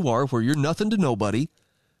knows who you are, where you're nothing to nobody,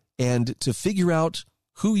 and to figure out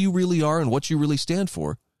who you really are and what you really stand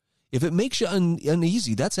for. If it makes you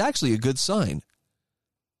uneasy, that's actually a good sign,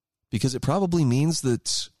 because it probably means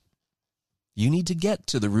that you need to get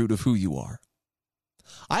to the root of who you are.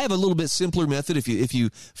 I have a little bit simpler method if you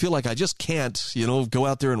feel like I just can't, go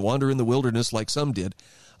out there and wander in the wilderness like some did.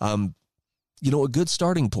 A good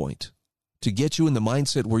starting point to get you in the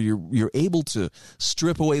mindset where you're able to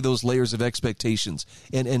strip away those layers of expectations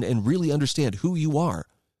and really understand who you are.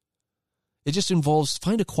 It just involves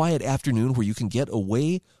find a quiet afternoon where you can get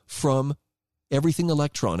away from everything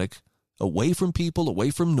electronic, away from people, away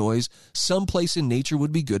from noise. Someplace in nature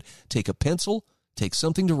would be good. Take a pencil, take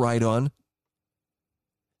something to write on,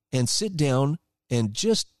 and sit down and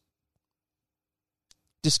just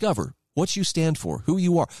discover what you stand for, who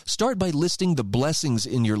you are. Start by listing the blessings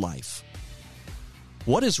in your life.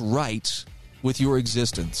 What is right with your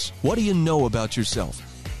existence? What do you know about yourself?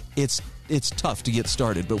 It's tough to get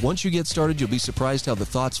started, but once you get started, you'll be surprised how the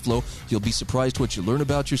thoughts flow. You'll be surprised what you learn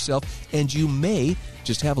about yourself, and you may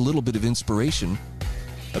just have a little bit of inspiration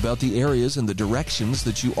about the areas and the directions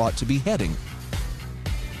that you ought to be heading.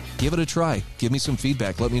 Give it a try. Give me some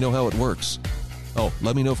feedback. Let me know how it works. Oh,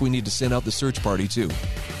 let me know if we need to send out the search party, too.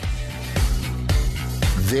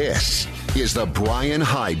 This is the Bryan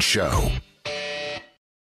Hyde Show.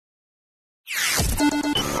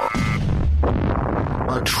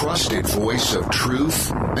 A trusted voice of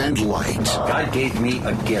truth and light. God gave me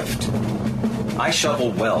a gift. I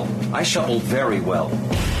shovel well. I shovel very well.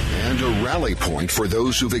 And a rally point for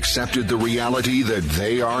those who've accepted the reality that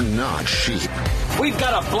they are not sheep. We've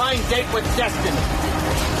got a blind date with destiny.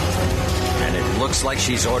 And it looks like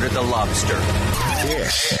she's ordered the lobster.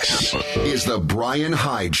 This is the Bryan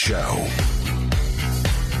Hyde Show.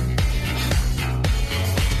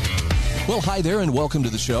 Well, hi there, and welcome to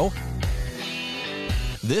the show.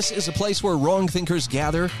 This is a place where wrong thinkers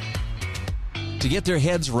gather to get their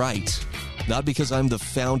heads right. Not because I'm the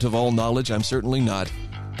fount of all knowledge, I'm certainly not,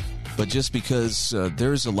 but just because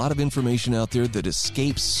there's a lot of information out there that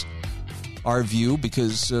escapes our view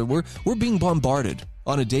because we're being bombarded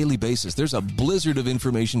on a daily basis. There's a blizzard of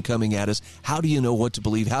information coming at us. How do you know what to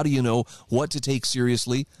believe? How do you know what to take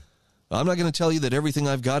seriously? I'm not going to tell you that everything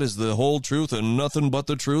I've got is the whole truth and nothing but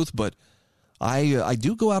the truth, but I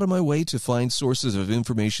do go out of my way to find sources of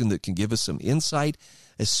information that can give us some insight,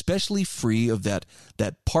 especially free of that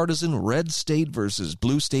partisan red state versus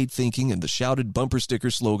blue state thinking and the shouted bumper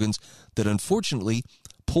sticker slogans that unfortunately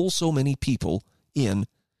pull so many people in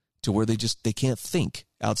to where they can't think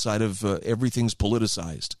outside of everything's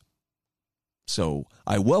politicized. So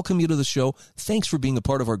I welcome you to the show. Thanks for being a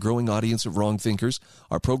part of our growing audience of wrong thinkers.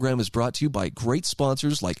 Our program is brought to you by great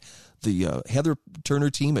sponsors like the Heather Turner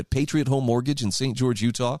team at Patriot Home Mortgage in St. George,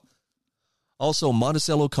 Utah. Also,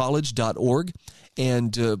 MonticelloCollege.org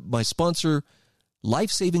and my sponsor,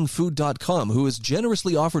 LifesavingFood.com, who has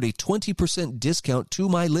generously offered a 20% discount to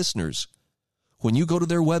my listeners when you go to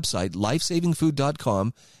their website,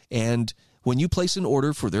 LifesavingFood.com, and when you place an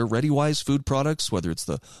order for their ReadyWise food products, whether it's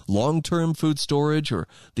the long-term food storage or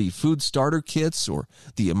the food starter kits or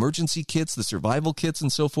the emergency kits, the survival kits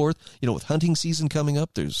and so forth, with hunting season coming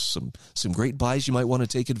up, there's some great buys you might want to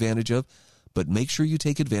take advantage of, but make sure you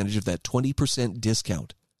take advantage of that 20%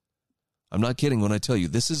 discount. I'm not kidding when I tell you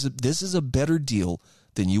this is a better deal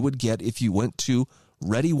than you would get if you went to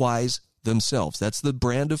ReadyWise themselves. That's the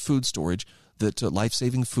brand of food storage that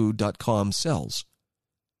lifesavingfood.com sells.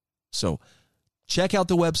 So check out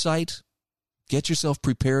the website, get yourself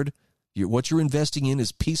prepared. What you're investing in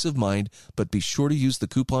is peace of mind, but be sure to use the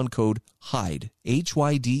coupon code HYDE,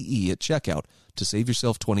 Hyde, at checkout to save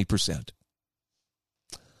yourself 20%.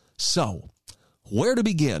 So, where to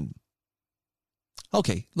begin?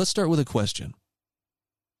 Okay, let's start with a question.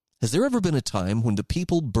 Has there ever been a time when the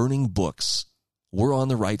people burning books were on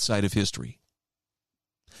the right side of history?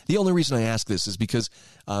 The only reason I ask this is because,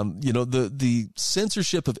 the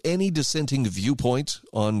censorship of any dissenting viewpoint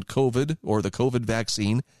on COVID or the COVID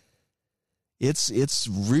vaccine, it's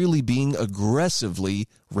really being aggressively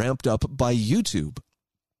ramped up by YouTube.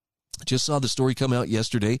 Just saw the story come out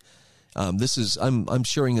yesterday. I'm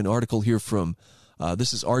sharing an article here from,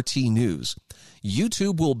 this is RT News.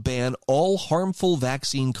 YouTube will ban all harmful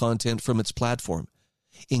vaccine content from its platform,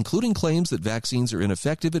 including claims that vaccines are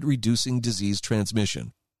ineffective at reducing disease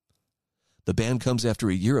transmission. The ban comes after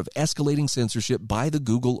a year of escalating censorship by the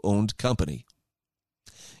Google-owned company.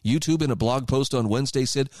 YouTube, in a blog post on Wednesday,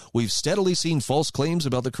 said, "We've steadily seen false claims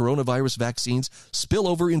about the coronavirus vaccines spill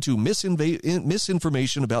over into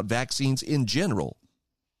misinformation about vaccines in general.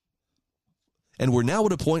 And we're now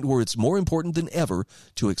at a point where it's more important than ever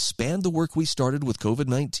to expand the work we started with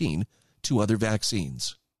COVID-19 to other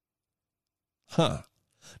vaccines."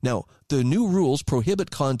 Now, the new rules prohibit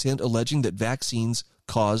content alleging that vaccines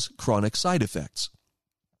cause chronic side effects,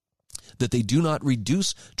 that they do not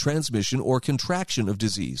reduce transmission or contraction of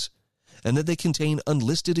disease, and that they contain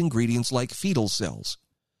unlisted ingredients like fetal cells.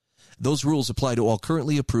 Those rules apply to all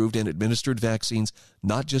currently approved and administered vaccines,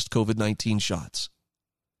 not just COVID-19 shots.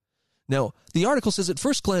 Now, the article says at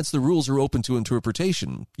first glance the rules are open to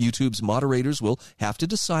interpretation. YouTube's moderators will have to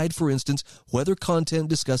decide, for instance, whether content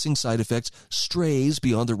discussing side effects strays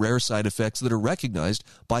beyond the rare side effects that are recognized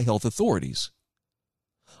by health authorities.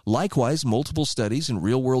 Likewise, multiple studies and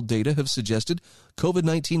real-world data have suggested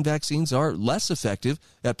COVID-19 vaccines are less effective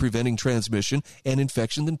at preventing transmission and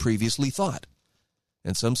infection than previously thought.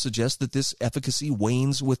 And some suggest that this efficacy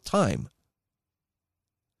wanes with time.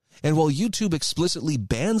 And while YouTube explicitly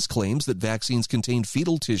bans claims that vaccines contain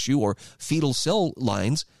fetal tissue or fetal cell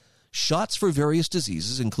lines, shots for various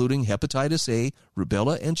diseases, including hepatitis A,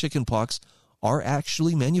 rubella, and chickenpox, are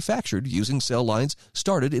actually manufactured using cell lines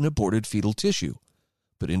started in aborted fetal tissue.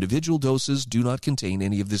 But individual doses do not contain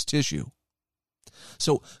any of this tissue.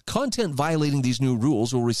 So, content violating these new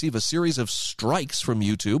rules will receive a series of strikes from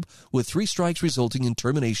YouTube, with 3 strikes resulting in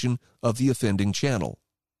termination of the offending channel.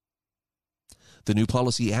 The new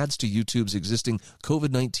policy adds to YouTube's existing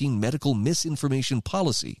COVID-19 medical misinformation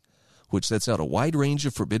policy, which sets out a wide range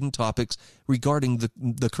of forbidden topics regarding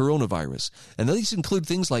the coronavirus. And these include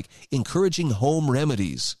things like encouraging home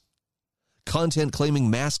remedies, content claiming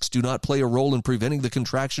masks do not play a role in preventing the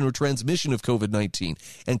contraction or transmission of COVID-19,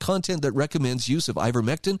 and content that recommends use of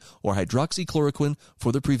ivermectin or hydroxychloroquine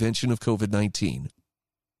for the prevention of COVID-19.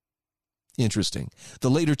 Interesting. The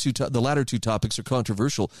latter two topics are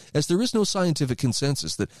controversial, as there is no scientific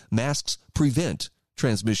consensus that masks prevent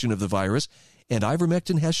transmission of the virus, and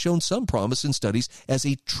ivermectin has shown some promise in studies as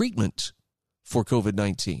a treatment for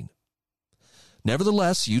COVID-19.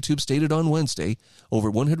 Nevertheless, YouTube stated on Wednesday, over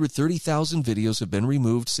 130,000 videos have been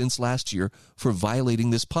removed since last year for violating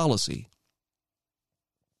this policy.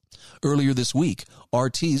 Earlier this week,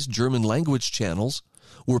 RT's German language channels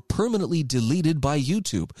were permanently deleted by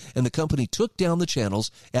YouTube, and the company took down the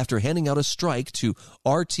channels after handing out a strike to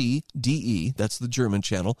RTDE, that's the German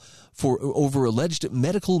channel, for over alleged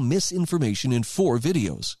medical misinformation in 4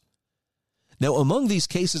 videos. Now, among these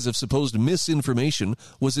cases of supposed misinformation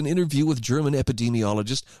was an interview with German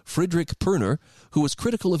epidemiologist Friedrich Perner, who was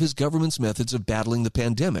critical of his government's methods of battling the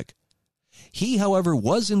pandemic. He, however,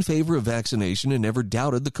 was in favor of vaccination and never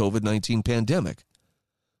doubted the COVID-19 pandemic.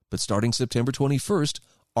 But starting September 21st,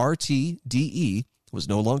 RTDE was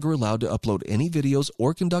no longer allowed to upload any videos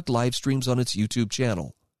or conduct live streams on its YouTube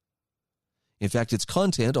channel. In fact, its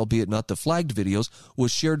content, albeit not the flagged videos,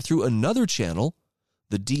 was shared through another channel,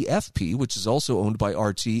 the DFP, which is also owned by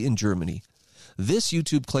RT in Germany. This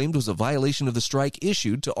YouTube claimed was a violation of the strike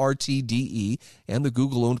issued to RTDE, and the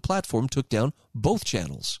Google-owned platform took down both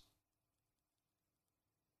channels.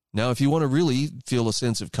 Now, if you want to really feel a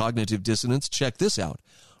sense of cognitive dissonance, check this out.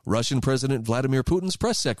 Russian President Vladimir Putin's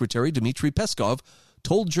press secretary, Dmitry Peskov,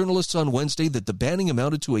 told journalists on Wednesday that the banning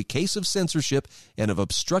amounted to a case of censorship and of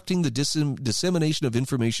obstructing the dissemination of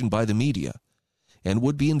information by the media, and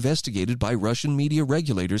would be investigated by Russian media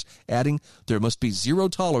regulators, adding there must be zero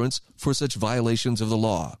tolerance for such violations of the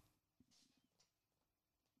law.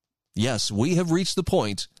 Yes, we have reached the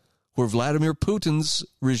point where Vladimir Putin's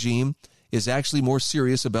regime is actually more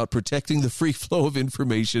serious about protecting the free flow of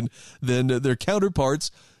information than their counterparts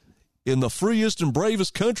in the freest and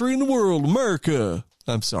bravest country in the world, America.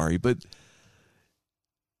 I'm sorry, but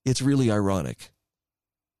it's really ironic.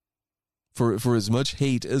 For as much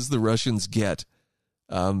hate as the Russians get,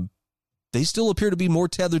 they still appear to be more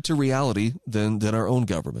tethered to reality than our own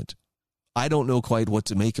government. I don't know quite what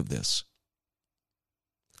to make of this.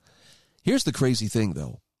 Here's the crazy thing,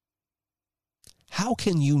 though. How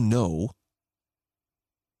can you know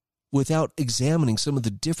without examining some of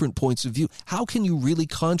the different points of view? How can you really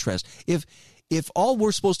contrast? If all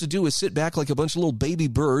we're supposed to do is sit back like a bunch of little baby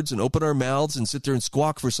birds and open our mouths and sit there and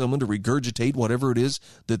squawk for someone to regurgitate whatever it is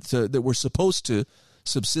that we're supposed to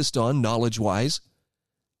subsist on knowledge-wise,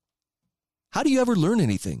 how do you ever learn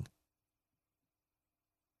anything?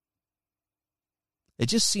 It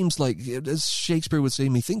just seems like, as Shakespeare would say,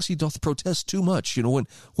 methinks he doth protest too much. You know,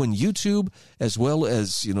 when YouTube, as well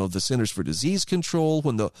as, the Centers for Disease Control,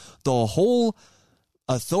 when the whole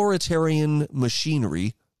authoritarian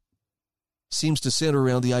machinery seems to center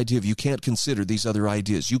around the idea of you can't consider these other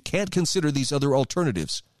ideas. You can't consider these other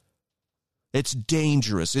alternatives. It's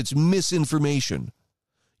dangerous. It's misinformation.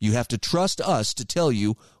 You have to trust us to tell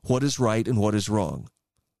you what is right and what is wrong.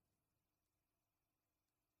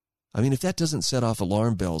 I mean, if that doesn't set off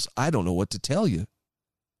alarm bells, I don't know what to tell you.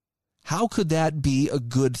 How could that be a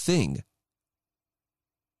good thing?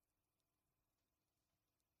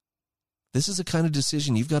 This is a kind of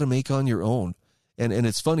decision you've got to make on your own. And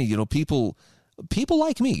it's funny, people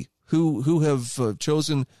like me who have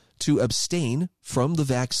chosen to abstain from the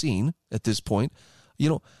vaccine at this point.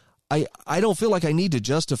 I don't feel like I need to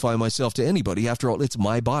justify myself to anybody. After all, it's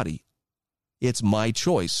my body. It's my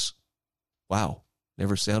choice. Wow.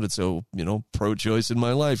 Never sounded so, pro-choice in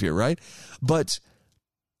my life here, right? But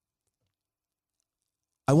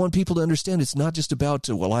I want people to understand it's not just about,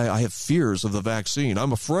 I have fears of the vaccine.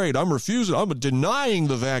 I'm afraid. I'm refusing. I'm denying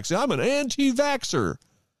the vaccine. I'm an anti-vaxxer.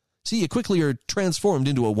 See, you quickly are transformed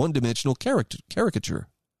into a one-dimensional caricature.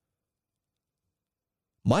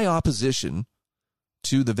 My opposition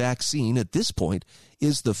to the vaccine at this point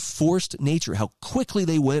is the forced nature, how quickly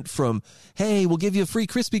they went from, hey, we'll give you a free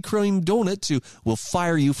Krispy Kreme donut to, we'll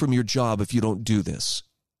fire you from your job if you don't do this.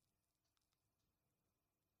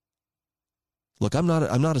 Look, I'm not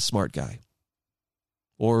a smart guy.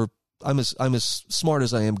 Or I'm as smart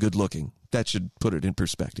as I am good looking. That should put it in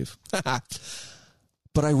perspective.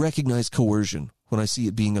 But I recognize coercion when I see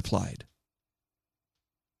it being applied.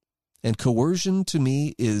 And coercion to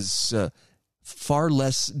me is far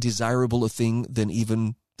less desirable a thing than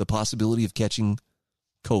even the possibility of catching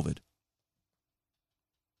COVID.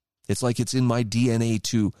 It's like it's in my DNA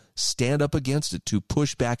to stand up against it, to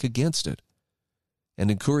push back against it,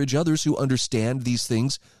 and encourage others who understand these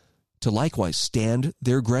things to likewise stand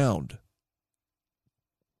their ground.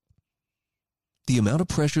 The amount of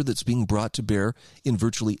pressure that's being brought to bear in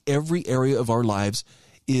virtually every area of our lives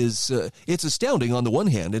is it's astounding on the one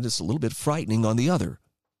hand, and it's a little bit frightening on the other.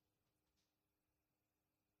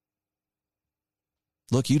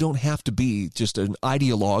 Look, you don't have to be just an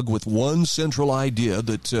ideologue with one central idea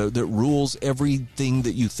that rules everything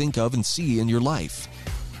that you think of and see in your life.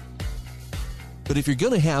 But if you're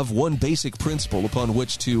going to have one basic principle upon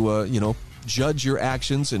which to, judge your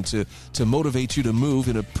actions and to motivate you to move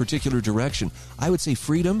in a particular direction, I would say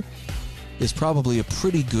freedom is probably a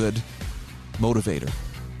pretty good motivator.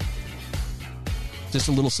 Just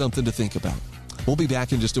a little something to think about. We'll be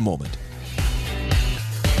back in just a moment.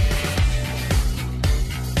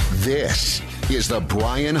 This is the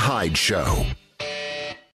Bryan Hyde Show.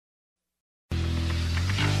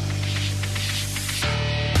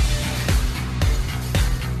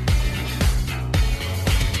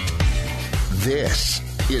 This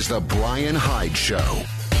is the Bryan Hyde Show.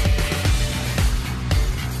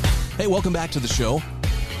 Hey, welcome back to the show.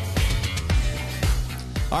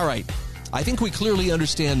 All right. I think we clearly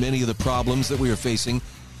understand many of the problems that we are facing,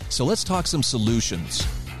 so let's talk some solutions.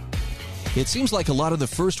 It seems like a lot of the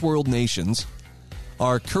first world nations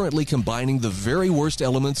are currently combining the very worst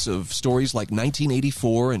elements of stories like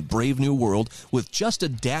 1984 and Brave New World with just a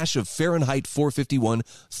dash of Fahrenheit 451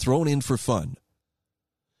 thrown in for fun.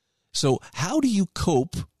 So how do you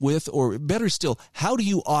cope with, or better still, how do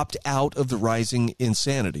you opt out of the rising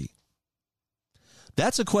insanity?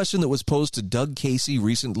 That's a question that was posed to Doug Casey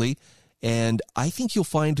recently, and I think you'll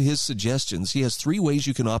find his suggestions. He has 3 ways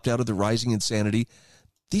you can opt out of the rising insanity.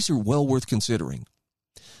 These are well worth considering.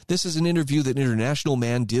 This is an interview that International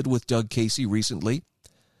Man did with Doug Casey recently,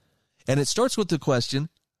 and it starts with the question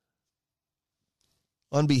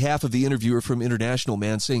on behalf of the interviewer from International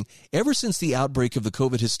Man saying, ever since the outbreak of the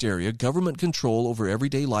COVID hysteria, government control over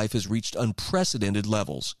everyday life has reached unprecedented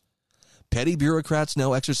levels. Petty bureaucrats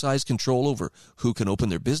now exercise control over who can open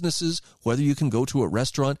their businesses, whether you can go to a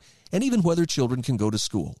restaurant, and even whether children can go to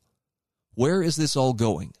school. Where is this all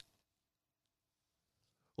going?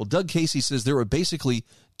 Well, Doug Casey says there are basically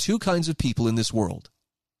 2 kinds of people in this world.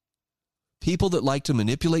 People that like to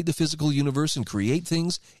manipulate the physical universe and create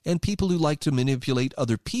things, and people who like to manipulate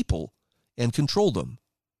other people and control them.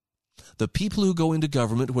 The people who go into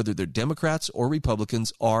government, whether they're Democrats or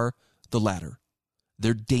Republicans, are the latter.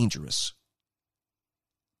 They're dangerous.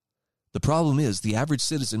 The problem is the average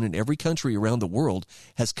citizen in every country around the world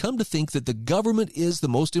has come to think that the government is the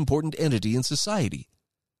most important entity in society.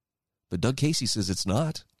 But Doug Casey says it's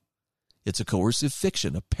not. It's a coercive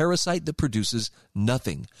fiction, a parasite that produces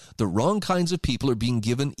nothing. The wrong kinds of people are being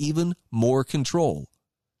given even more control.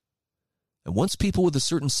 And once people with a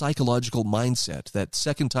certain psychological mindset, that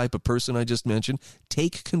second type of person I just mentioned,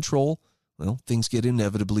 take control, well, things get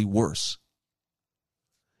inevitably worse.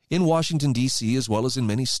 In Washington, D.C., as well as in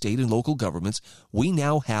many state and local governments, we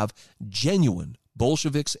now have genuine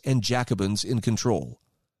Bolsheviks and Jacobins in control.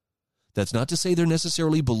 That's not to say they're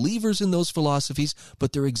necessarily believers in those philosophies,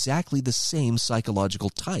 but they're exactly the same psychological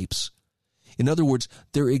types. In other words,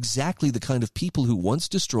 they're exactly the kind of people who once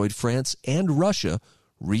destroyed France and Russia,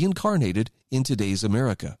 reincarnated in today's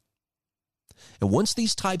America. And once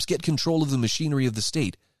these types get control of the machinery of the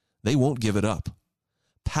state, they won't give it up.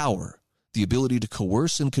 Power, the ability to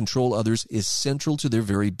coerce and control others, is central to their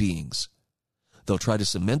very beings. They'll try to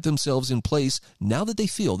cement themselves in place now that they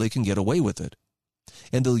feel they can get away with it.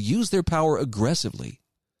 And they'll use their power aggressively,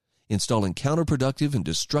 installing counterproductive and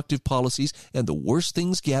destructive policies, and the worse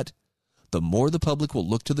things get, the more the public will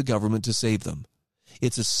look to the government to save them.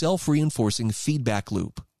 It's a self-reinforcing feedback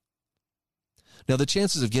loop. Now, the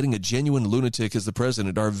chances of getting a genuine lunatic as the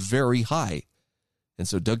president are very high. And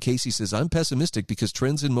so Doug Casey says, I'm pessimistic because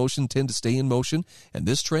trends in motion tend to stay in motion, and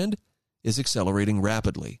this trend is accelerating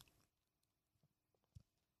rapidly.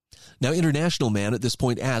 Now, International Man at this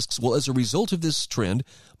point asks, well, as a result of this trend,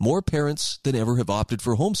 more parents than ever have opted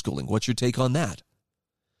for homeschooling. What's your take on that?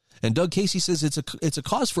 And Doug Casey says it's a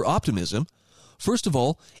cause for optimism. First of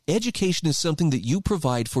all, education is something that you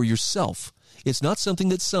provide for yourself. It's not something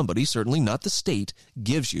that somebody, certainly not the state,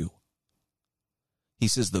 gives you. He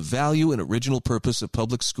says the value and original purpose of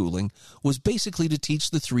public schooling was basically to teach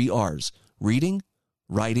the 3 R's, reading,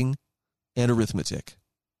 writing, and arithmetic.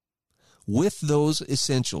 With those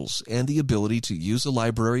essentials and the ability to use a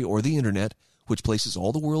library or the internet, which places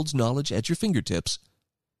all the world's knowledge at your fingertips,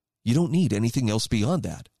 you don't need anything else beyond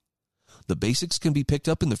that. The basics can be picked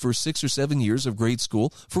up in the first 6 or 7 years of grade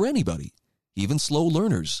school for anybody, even slow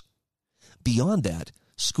learners. Beyond that,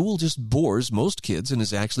 school just bores most kids and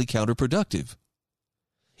is actually counterproductive.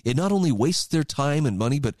 It not only wastes their time and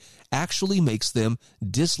money, but actually makes them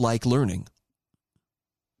dislike learning.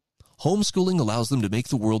 Homeschooling allows them to make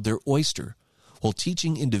the world their oyster, while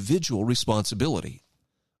teaching individual responsibility.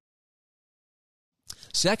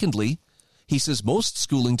 Secondly, he says most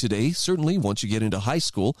schooling today, certainly once you get into high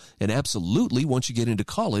school, and absolutely once you get into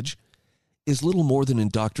college, is little more than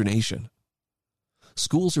indoctrination.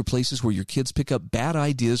 Schools are places where your kids pick up bad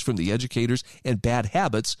ideas from the educators and bad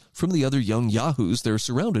habits from the other young yahoos they're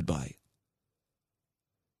surrounded by.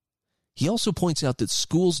 He also points out that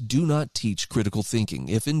schools do not teach critical thinking,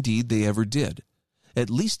 if indeed they ever did, at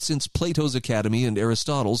least since Plato's Academy and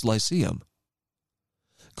Aristotle's Lyceum.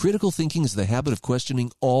 Critical thinking is the habit of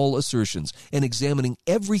questioning all assertions and examining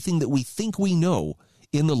everything that we think we know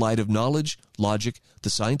in the light of knowledge, logic, the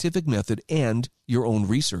scientific method, and your own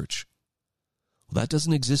research. Well, that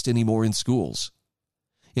doesn't exist anymore in schools.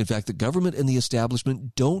 In fact, the government and the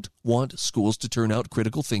establishment don't want schools to turn out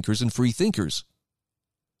critical thinkers and free thinkers.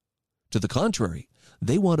 To the contrary,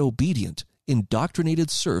 they want obedient, indoctrinated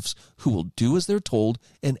serfs who will do as they're told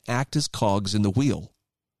and act as cogs in the wheel.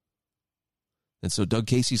 And so Doug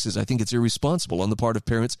Casey says, I think it's irresponsible on the part of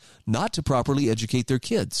parents not to properly educate their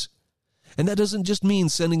kids. And that doesn't just mean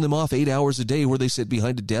sending them off 8 hours a day where they sit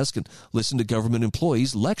behind a desk and listen to government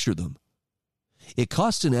employees lecture them. It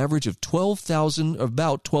costs an average of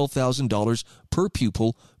about $12,000 per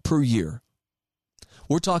pupil per year.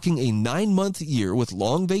 We're talking a 9-month year with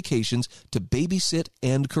long vacations to babysit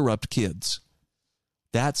and corrupt kids.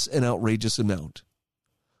 That's an outrageous amount.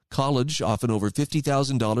 College, often over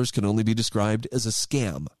 $50,000, can only be described as a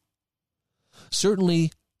scam.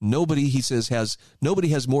 Certainly, nobody, he says, has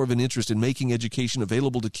more of an interest in making education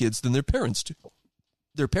available to kids than their parents do.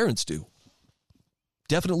 Their parents do.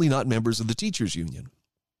 Definitely not members of the teachers' union.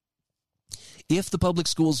 If the public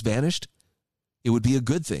schools vanished, it would be a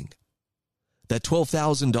good thing. That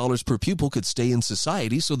 $12,000 per pupil could stay in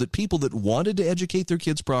society so that people that wanted to educate their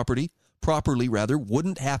kids properly,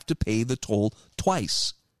 wouldn't have to pay the toll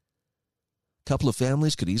twice. A couple of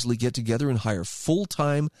families could easily get together and hire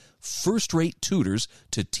full-time, first-rate tutors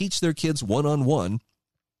to teach their kids one-on-one,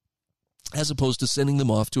 as opposed to sending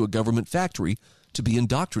them off to a government factory to be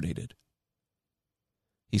indoctrinated.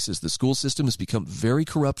 He says the school system has become very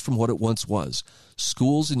corrupt from what it once was.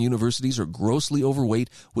 Schools and universities are grossly overweight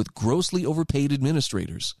with grossly overpaid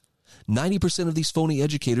administrators. 90% of these phony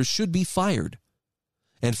educators should be fired.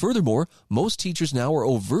 And furthermore, most teachers now are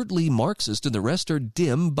overtly Marxist and the rest are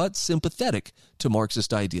dim but sympathetic to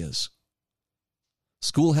Marxist ideas.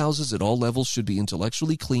 Schoolhouses at all levels should be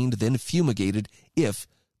intellectually cleaned, then fumigated if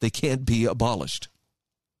they can't be abolished.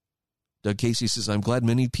 Doug Casey says, I'm glad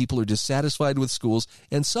many people are dissatisfied with schools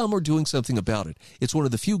and some are doing something about it. It's one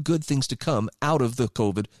of the few good things to come out of the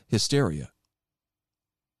COVID hysteria.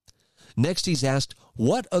 Next, he's asked,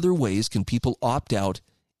 what other ways can people opt out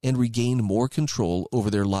and regain more control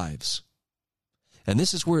over their lives? And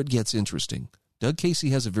this is where it gets interesting. Doug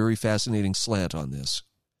Casey has a very fascinating slant on this.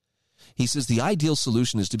 He says the ideal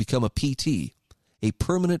solution is to become a PT, a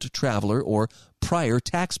permanent traveler or prior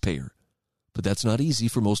taxpayer. But that's not easy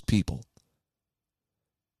for most people.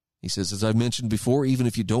 He says, as I've mentioned before, even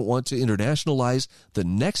if you don't want to internationalize, the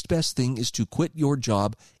next best thing is to quit your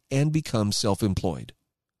job and become self-employed.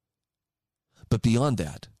 But beyond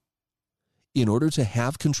that, in order to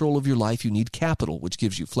have control of your life, you need capital, which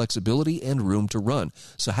gives you flexibility and room to run.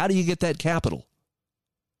 So how do you get that capital?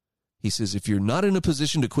 He says, if you're not in a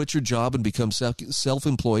position to quit your job and become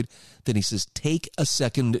self-employed, then he says, take a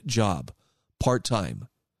second job, part-time.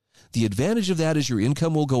 The advantage of that is your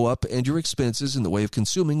income will go up and your expenses in the way of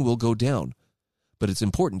consuming will go down. But it's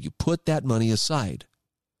important you put that money aside.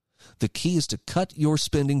 The key is to cut your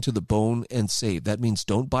spending to the bone and save. That means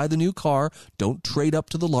don't buy the new car, don't trade up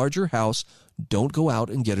to the larger house, don't go out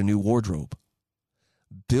and get a new wardrobe.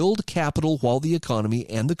 Build capital while the economy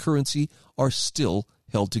and the currency are still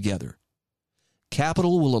held together.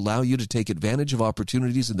 Capital will allow you to take advantage of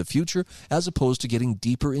opportunities in the future as opposed to getting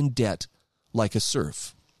deeper in debt like a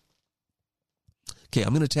serf. Okay,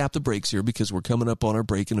 I'm going to tap the brakes here because we're coming up on our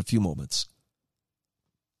break in a few moments.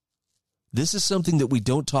 This is something that we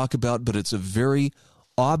don't talk about, but it's a very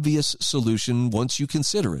obvious solution once you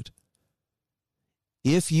consider it.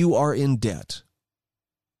 If you are in debt,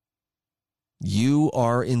 you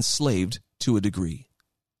are enslaved to a degree.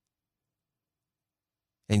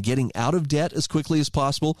 And getting out of debt as quickly as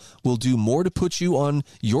possible will do more to put you on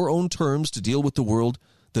your own terms to deal with the world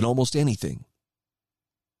than almost anything.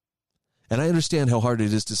 And I understand how hard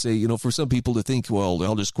it is to say, for some people to think, well,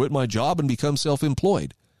 I'll just quit my job and become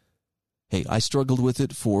self-employed. Hey, I struggled with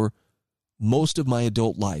it for most of my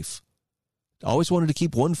adult life. I always wanted to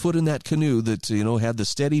keep one foot in that canoe that, had the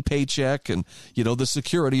steady paycheck and, the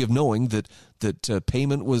security of knowing that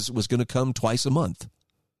payment was going to come twice a month.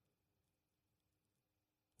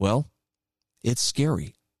 Well, it's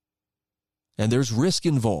scary. And there's risk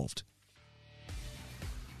involved.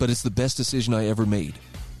 But it's the best decision I ever made.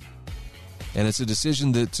 And it's a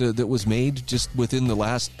decision that was made just within the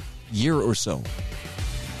last year or so.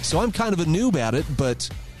 So I'm kind of a noob at it, but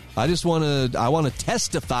I want to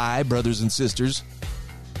testify, brothers and sisters.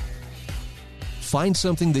 Find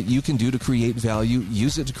something that you can do to create value.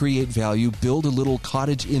 Use it to create value. Build a little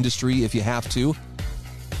cottage industry if you have to.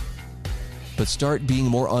 But start being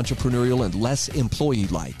more entrepreneurial and less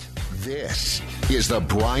employee-like. This is the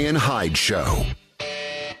Bryan Hyde Show.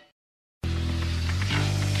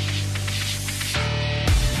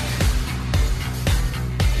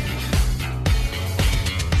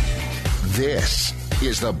 This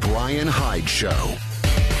is the Bryan Hyde Show.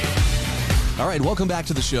 All right, welcome back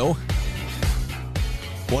to the show.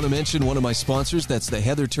 Want to mention one of my sponsors. That's the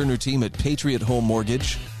Heather Turner team at Patriot Home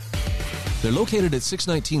Mortgage. They're located at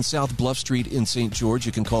 619 South Bluff Street in St. George.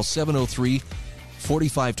 You can call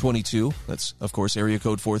 703-4522. That's, of course, area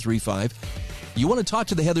code 435. You want to talk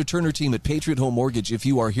to the Heather Turner team at Patriot Home Mortgage if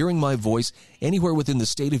you are hearing my voice anywhere within the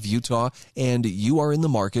state of Utah and you are in the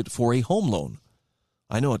market for a home loan.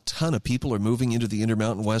 I know a ton of people are moving into the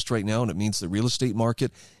Intermountain West right now, and it means the real estate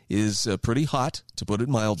market is pretty hot, to put it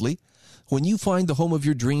mildly. When you find the home of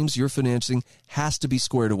your dreams, your financing has to be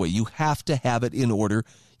squared away. You have to have it in order.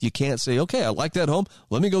 You can't say, okay, I like that home.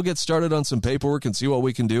 Let me go get started on some paperwork and see what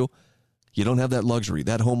we can do. You don't have that luxury.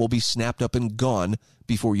 That home will be snapped up and gone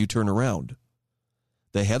before you turn around.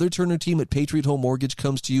 The Heather Turner team at Patriot Home Mortgage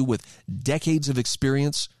comes to you with decades of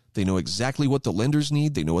experience. They know exactly what the lenders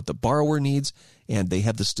need. They know what the borrower needs. And they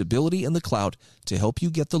have the stability and the clout to help you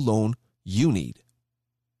get the loan you need.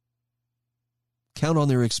 Count on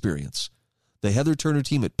their experience. The Heather Turner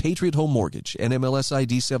team at Patriot Home Mortgage, NMLS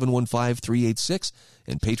ID 715386,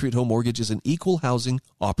 and Patriot Home Mortgage is an equal housing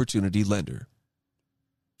opportunity lender.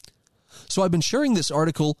 So I've been sharing this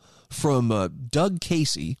article from Doug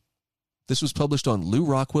Casey. This was published on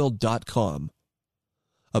LouRockwell.com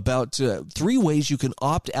about 3 ways you can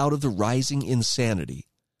opt out of the rising insanity.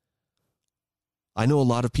 I know a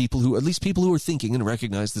lot of people who, at least people who are thinking and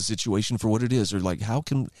recognize the situation for what it is, are like, how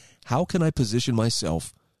can I position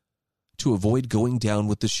myself to avoid going down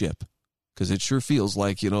with the ship? Because it sure feels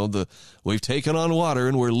like, we've taken on water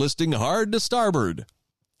and we're listing hard to starboard.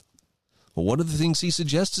 Well, one of the things he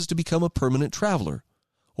suggests is to become a permanent traveler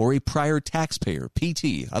or a prior taxpayer,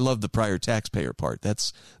 PT. I love the prior taxpayer part.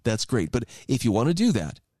 That's great. But if you want to do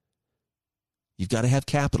that, you've got to have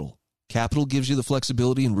capital. Capital gives you the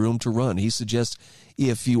flexibility and room to run. He suggests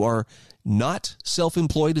if you are not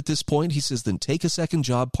self-employed at this point, he says, then take a second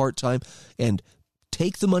job part-time and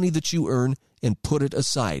take the money that you earn and put it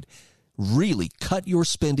aside. Really cut your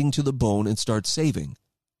spending to the bone and start saving.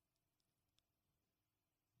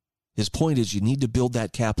 His point is you need to build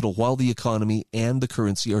that capital while the economy and the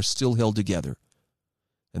currency are still held together.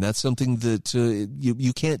 And that's something that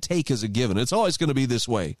you can't take as a given. It's always going to be this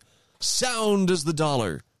way. Sound as the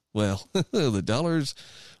dollar. Well, the dollar's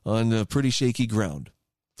on pretty shaky ground.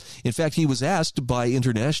 In fact, he was asked by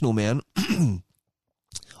International Man,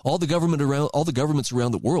 all the governments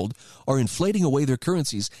around the world are inflating away their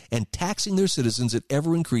currencies and taxing their citizens at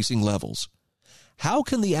ever-increasing levels. How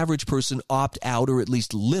can the average person opt out or at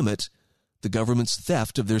least limit the government's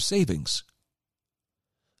theft of their savings?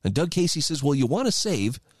 And Doug Casey says, well, you want to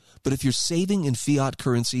save, but if you're saving in fiat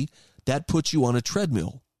currency, that puts you on a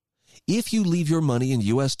treadmill. If you leave your money in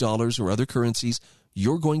U.S. dollars or other currencies,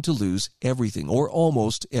 you're going to lose everything or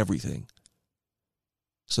almost everything.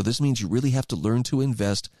 So this means you really have to learn to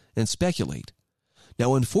invest and speculate.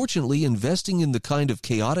 Now, unfortunately, investing in the kind of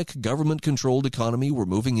chaotic government-controlled economy we're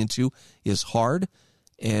moving into is hard,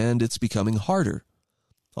 and it's becoming harder.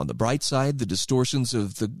 On the bright side, the distortions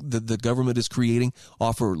of the government is creating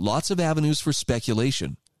offer lots of avenues for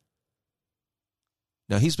speculation.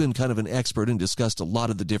 Now, he's been kind of an expert and discussed a lot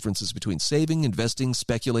of the differences between saving, investing,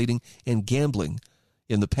 speculating, and gambling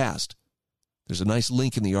in the past. There's a nice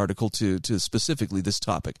link in the article to specifically this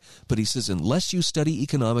topic. But he says, unless you study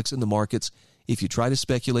economics in the markets, if you try to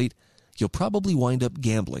speculate, you'll probably wind up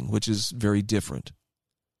gambling, which is very different.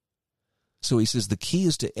 So he says the key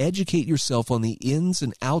is to educate yourself on the ins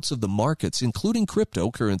and outs of the markets, including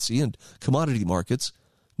cryptocurrency and commodity markets,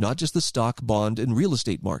 not just the stock, bond, and real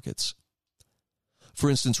estate markets. For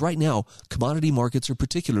instance, right now, commodity markets are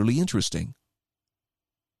particularly interesting.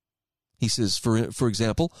 He says, for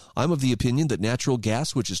example, I'm of the opinion that natural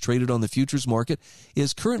gas, which is traded on the futures market,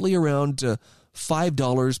 is currently around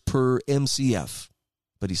 $5 per MCF.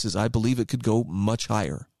 But he says, I believe it could go much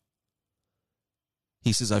higher.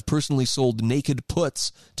 He says, I've personally sold naked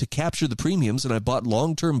puts to capture the premiums, and I bought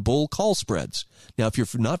long-term bull call spreads. Now, if you're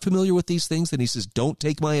not familiar with these things, then he says, don't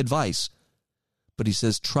take my advice. But he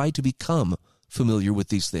says, try to become familiar with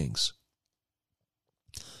these things.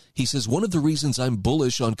 He says, one of the reasons I'm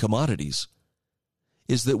bullish on commodities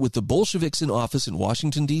is that with the Bolsheviks in office in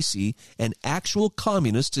Washington, D.C., and actual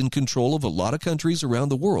communists in control of a lot of countries around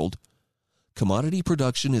the world, commodity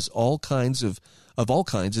production is all kinds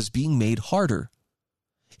is being made harder.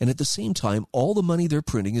 And at the same time, all the money they're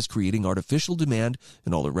printing is creating artificial demand,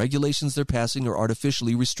 and all the regulations they're passing are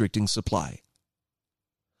artificially restricting supply.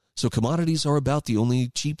 So commodities are about the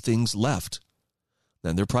only cheap things left.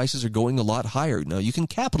 And their prices are going a lot higher. Now, you can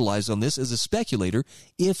capitalize on this as a speculator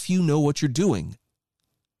if you know what you're doing.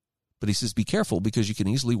 But he says, be careful because you can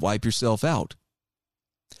easily wipe yourself out.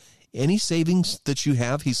 Any savings that you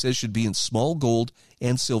have, he says, should be in small gold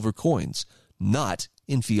and silver coins, not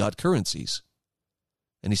in fiat currencies.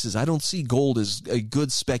 And he says, I don't see gold as a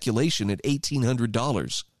good speculation at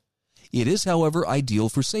 $1,800. It is, however, ideal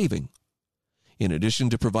for saving. In addition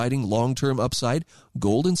to providing long-term upside,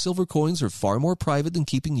 gold and silver coins are far more private than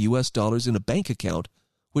keeping U.S. dollars in a bank account,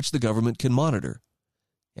 which the government can monitor.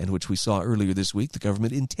 and which we saw earlier this week, the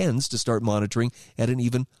government intends to start monitoring at an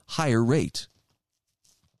even higher rate.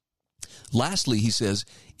 Lastly, he says,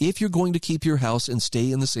 if you're going to keep your house and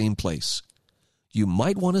stay in the same place, you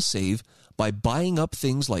might want to save by buying up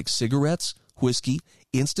things like cigarettes, whiskey,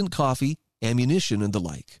 instant coffee, ammunition, and the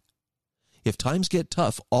like. If times get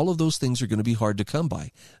tough, all of those things are going to be hard to come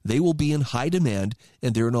by. They will be in high demand,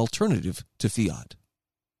 and they're an alternative to fiat.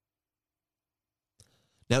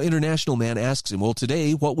 Now, International Man asks him, well,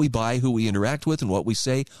 today, what we buy, who we interact with, and what we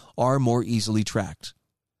say are more easily tracked.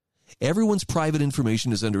 Everyone's private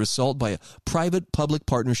information is under assault by a private-public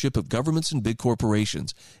partnership of governments and big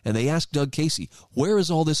corporations. And they ask Doug Casey, where is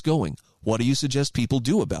all this going? What do you suggest people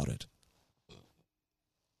do about it?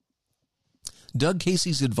 Doug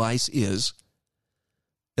Casey's advice is,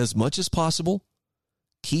 as much as possible,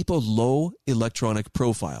 keep a low electronic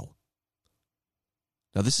profile.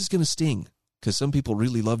 Now, this is going to sting, because some people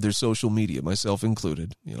really love their social media, myself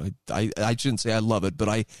included. You know, I shouldn't say I love it, but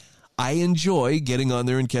I enjoy getting on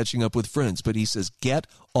there and catching up with friends. But he says, get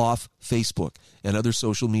off Facebook and other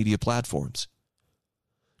social media platforms.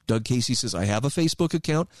 Doug Casey says, I have a Facebook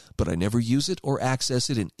account, but I never use it or access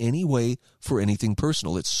it in any way for anything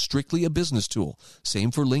personal. It's strictly a business tool.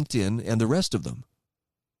 Same for LinkedIn and the rest of them.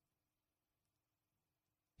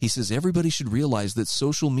 He says everybody should realize that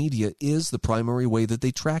social media is the primary way that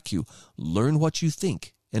they track you, learn what you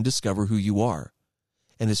think, and discover who you are.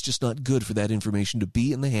 And it's just not good for that information to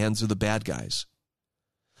be in the hands of the bad guys.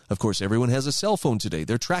 Of course, everyone has a cell phone today.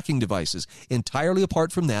 They're tracking devices. Entirely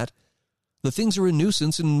apart from that, the things are a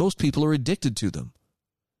nuisance and most people are addicted to them.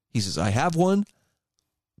 He says, I have one,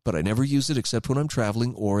 but I never use it except when I'm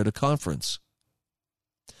traveling or at a conference.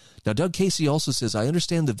 Now, Doug Casey also says, I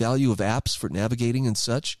understand the value of apps for navigating and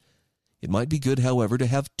such. It might be good, however, to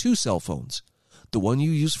have two cell phones. The one you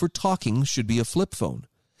use for talking should be a flip phone.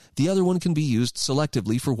 The other one can be used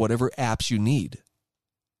selectively for whatever apps you need.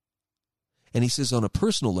 And he says, on a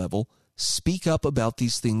personal level, speak up about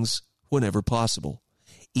these things whenever possible.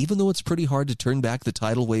 Even though it's pretty hard to turn back the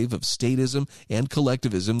tidal wave of statism and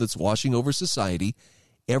collectivism that's washing over society,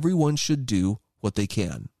 everyone should do what they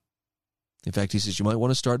can. In fact, he says you might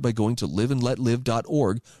want to start by going to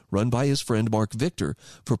liveandletlive.org, run by his friend Mark Victor,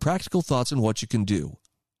 for practical thoughts on what you can do.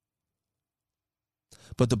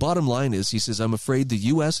 But the bottom line is, he says, I'm afraid the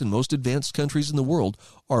U.S. and most advanced countries in the world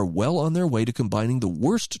are well on their way to combining the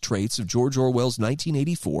worst traits of George Orwell's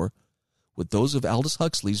 1984 with those of Aldous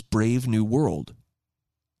Huxley's Brave New World.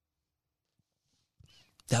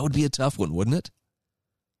 That would be a tough one, wouldn't it?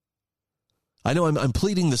 I know I'm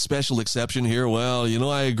pleading the special exception here. Well, you know,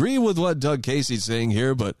 I agree with what Doug Casey's saying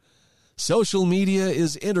here, but social media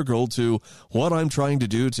is integral to what I'm trying to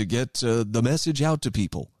do to get the message out to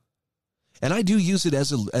people. And I do use it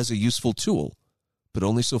as a useful tool, but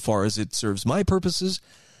only so far as it serves my purposes.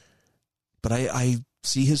 But I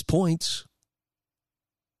see his point.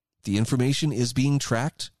 The information is being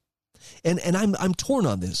tracked. And I'm torn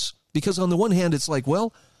on this. Because on the one hand, it's like,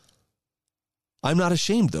 well, I'm not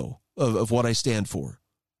ashamed, though, of what I stand for.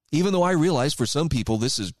 Even though I realize for some people,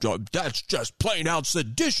 that's just plain out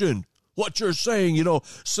sedition. What you're saying, you know,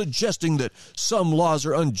 suggesting that some laws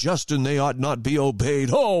are unjust and they ought not be obeyed.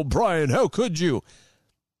 Oh, Bryan, how could you?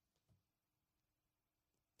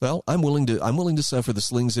 Well, I'm willing to suffer the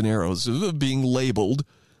slings and arrows of being labeled,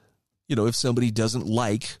 you know, if somebody doesn't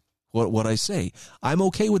like what I say. I'm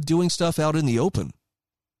okay with doing stuff out in the open.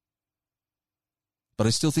 But I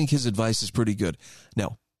still think his advice is pretty good.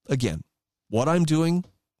 Now, again, what I'm doing,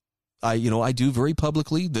 I do very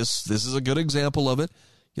publicly. This is a good example of it.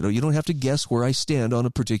 You know, you don't have to guess where I stand on a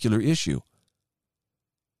particular issue.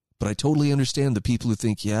 But I totally understand the people who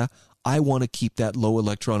think, yeah, I want to keep that low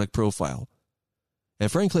electronic profile. And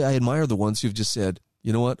frankly, I admire the ones who've just said,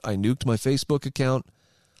 you know what, I nuked my Facebook account.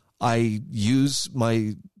 I use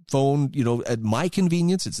my phone, you know, at my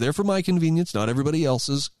convenience. It's there for my convenience, not everybody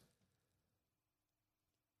else's.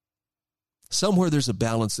 Somewhere there's a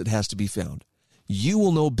balance that has to be found. You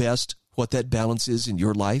will know best what that balance is in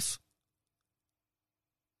your life.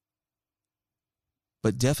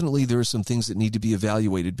 But definitely there are some things that need to be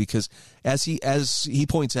evaluated because as he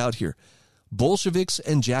points out here, Bolsheviks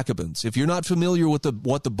and Jacobins, if you're not familiar with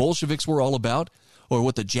what the Bolsheviks were all about or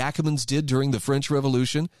what the Jacobins did during the French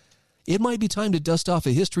Revolution, it might be time to dust off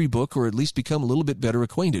a history book or at least become a little bit better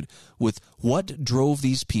acquainted with what drove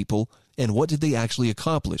these people and what did they actually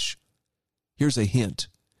accomplish. Here's a hint.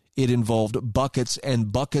 It involved buckets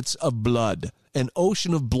and buckets of blood, an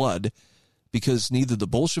ocean of blood, because neither the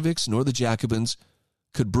Bolsheviks nor the Jacobins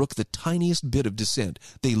could brook the tiniest bit of dissent.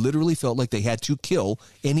 They literally felt like they had to kill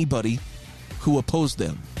anybody who opposed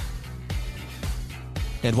them.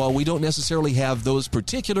 And while we don't necessarily have those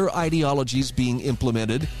particular ideologies being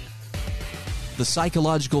implemented, the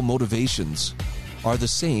psychological motivations are the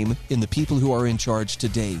same in the people who are in charge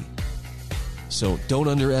today. So don't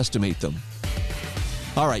underestimate them.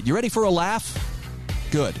 All right, you ready for a laugh?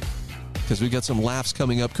 Good, because we've got some laughs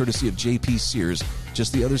coming up courtesy of J.P. Sears,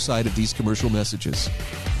 just the other side of these commercial messages.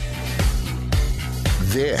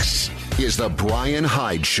 This is the Bryan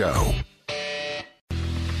Hyde Show.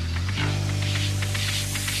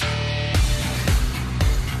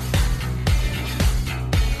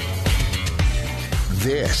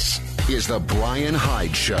 This is the Bryan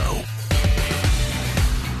Hyde Show.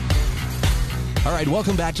 All right,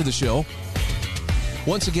 welcome back to the show.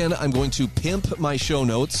 Once again, I'm going to pimp my show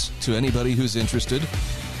notes to anybody who's interested.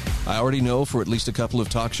 I already know for at least a couple of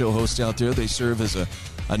talk show hosts out there, they serve as a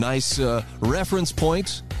nice reference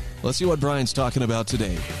point. Let's see what Bryan's talking about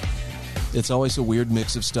today. It's always a weird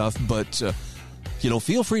mix of stuff, but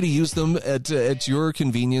feel free to use them at your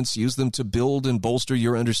convenience. Use them to build and bolster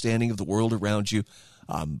your understanding of the world around you.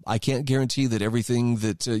 I can't guarantee that everything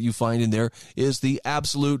that you find in there is the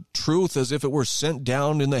absolute truth, as if it were sent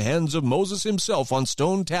down in the hands of Moses himself on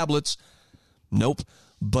stone tablets. Nope.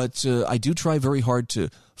 But I do try very hard to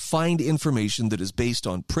find information that is based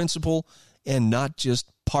on principle and not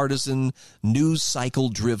just partisan, news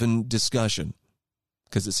cycle-driven discussion,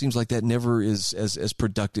 because it seems like that never is as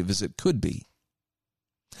productive as it could be.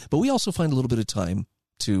 But we also find a little bit of time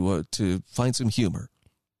to find some humor.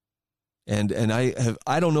 And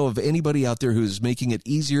I don't know of anybody out there who's making it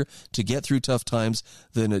easier to get through tough times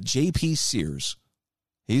than J.P. Sears.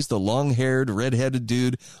 He's the long-haired, red-headed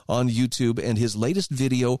dude on YouTube, and his latest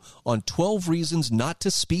video on 12 reasons not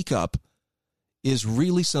to speak up is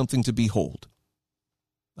really something to behold.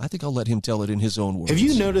 I think I'll let him tell it in his own words. Have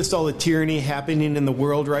you noticed all the tyranny happening in the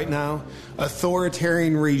world right now?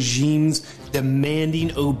 Authoritarian regimes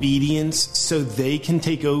demanding obedience so they can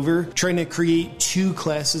take over, trying to create two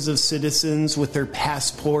classes of citizens with their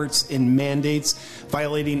passports and mandates,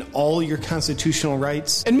 violating all your constitutional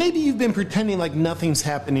rights. And maybe you've been pretending like nothing's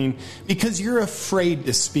happening because you're afraid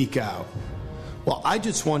to speak out. Well, I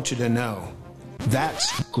just want you to know,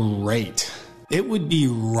 that's great. It would be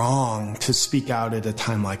wrong to speak out at a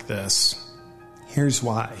time like this. Here's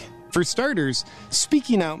why. For starters,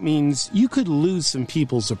 speaking out means you could lose some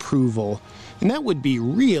people's approval, and that would be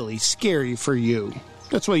really scary for you.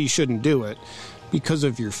 That's why you shouldn't do it, because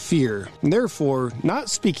of your fear. And therefore, not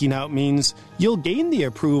speaking out means you'll gain the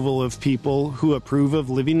approval of people who approve of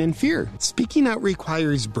living in fear. Speaking out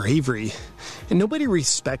requires bravery, and nobody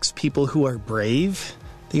respects people who are brave.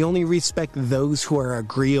 They only respect those who are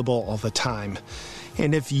agreeable all the time.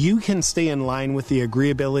 And if you can stay in line with the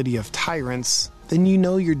agreeability of tyrants, then you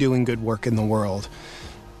know you're doing good work in the world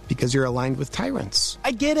because you're aligned with tyrants.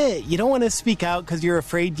 I get it. You don't want to speak out because you're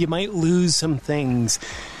afraid you might lose some things,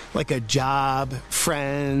 like a job,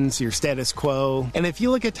 friends, your status quo. And if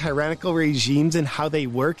you look at tyrannical regimes and how they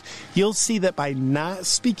work, you'll see that by not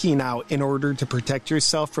speaking out in order to protect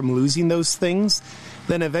yourself from losing those things,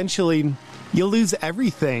 then eventually you'll lose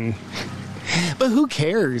everything. But who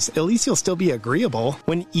cares? At least you'll still be agreeable.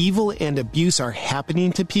 When evil and abuse are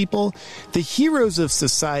happening to people, the heroes of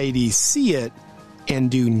society see it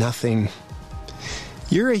and do nothing.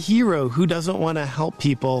 You're a hero who doesn't want to help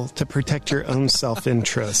people to protect your own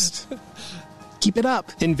self-interest. Keep it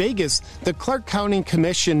up. In Vegas, the Clark County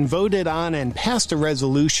Commission voted on and passed a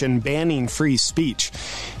resolution banning free speech.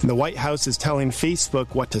 And the White House is telling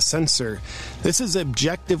Facebook what to censor. This is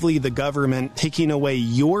objectively the government taking away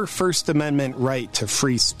your First Amendment right to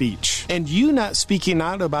free speech. And you not speaking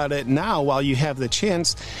out about it now while you have the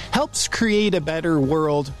chance helps create a better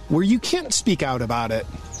world where you can't speak out about it,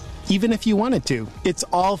 even if you wanted to. It's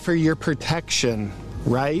all for your protection,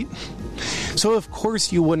 right? So of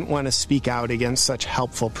course you wouldn't want to speak out against such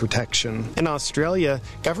helpful protection. In Australia,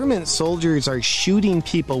 government soldiers are shooting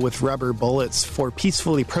people with rubber bullets for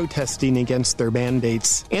peacefully protesting against their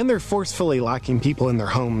mandates, and they're forcefully locking people in their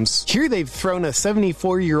homes. Here they've thrown a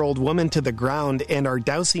 74-year-old woman to the ground and are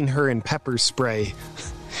dousing her in pepper spray.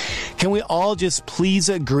 Can we all just please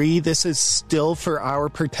agree this is still for our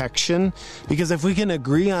protection? Because if we can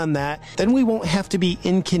agree on that, then we won't have to be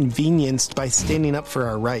inconvenienced by standing up for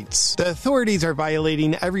our rights. The authorities are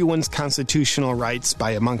violating everyone's constitutional rights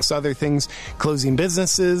by, amongst other things, closing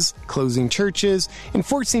businesses, closing churches, and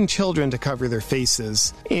forcing children to cover their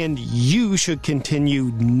faces. And you should continue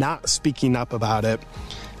not speaking up about it,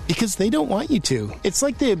 because they don't want you to. It's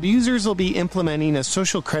like the abusers will be implementing a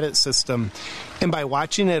social credit system, and by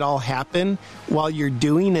watching it all happen while you're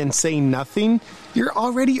doing and saying nothing, you're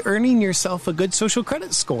already earning yourself a good social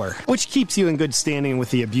credit score, which keeps you in good standing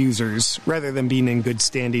with the abusers rather than being in good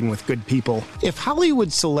standing with good people. If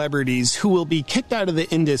Hollywood celebrities who will be kicked out of the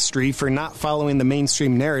industry for not following the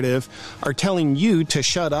mainstream narrative are telling you to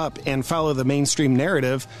shut up and follow the mainstream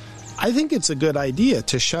narrative, I think it's a good idea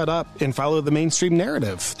to shut up and follow the mainstream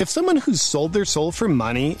narrative. If someone who's sold their soul for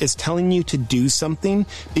money is telling you to do something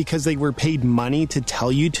because they were paid money to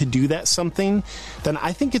tell you to do that something, then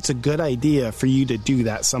I think it's a good idea for you to do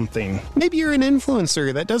that something. Maybe you're an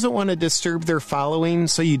influencer that doesn't want to disturb their following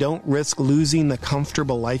so you don't risk losing the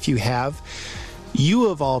comfortable life you have. You,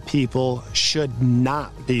 of all people, should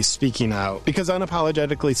not be speaking out, because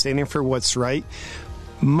unapologetically standing for what's right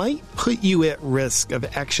might put you at risk of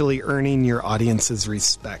actually earning your audience's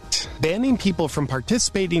respect. Banning people from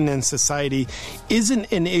participating in society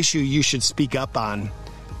isn't an issue you should speak up on,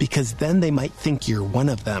 because then they might think you're one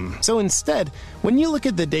of them. So instead, when you look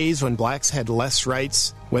at the days when blacks had less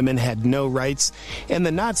rights, women had no rights, and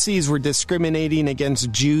the Nazis were discriminating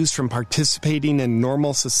against Jews from participating in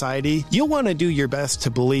normal society, you'll want to do your best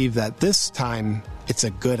to believe that this time it's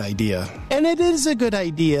a good idea. And it is a good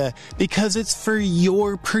idea because it's for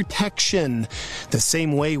your protection. The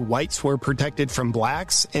same way whites were protected from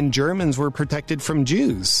blacks and Germans were protected from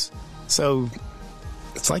Jews. So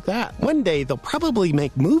it's like that. One day they'll probably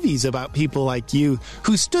make movies about people like you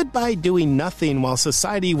who stood by doing nothing while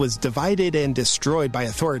society was divided and destroyed by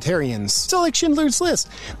authoritarians. So like Schindler's List,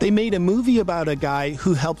 they made a movie about a guy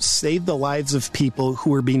who helped save the lives of people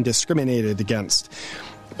who were being discriminated against.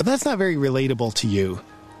 But that's not very relatable to you.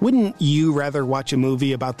 Wouldn't you rather watch a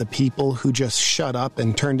movie about the people who just shut up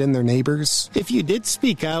and turned in their neighbors? If you did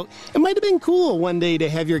speak out, it might have been cool one day to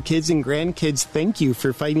have your kids and grandkids thank you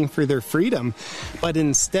for fighting for their freedom. But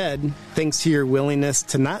instead, thanks to your willingness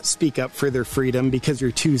to not speak up for their freedom because you're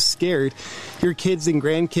too scared, your kids and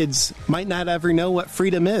grandkids might not ever know what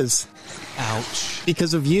freedom is. Ouch.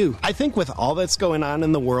 Because of you. I think with all that's going on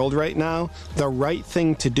in the world right now, the right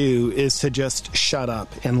thing to do is to just shut up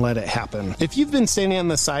and let it happen. If you've been standing on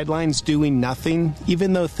the sidelines doing nothing,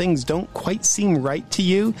 even though things don't quite seem right to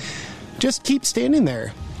you, just keep standing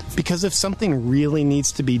there. Because if something really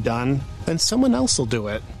needs to be done, then someone else will do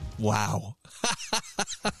it. Wow.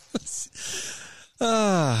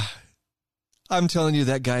 I'm telling you,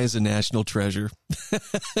 that guy is a national treasure.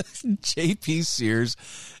 J.P. Sears,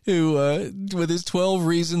 who, with his 12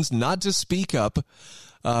 reasons not to speak up.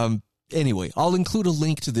 Anyway, I'll include a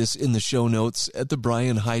link to this in the show notes at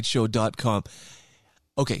thebryanhydeshow.com.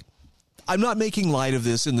 Okay, I'm not making light of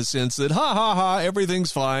this in the sense that, ha, ha, ha,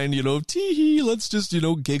 everything's fine, tee-hee, let's just,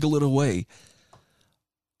 giggle it away.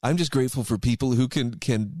 I'm just grateful for people who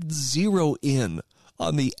can zero in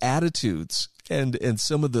on the attitudes and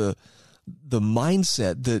some of the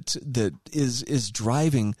mindset that is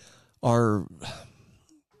driving our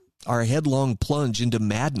headlong plunge into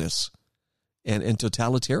madness and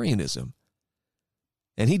totalitarianism.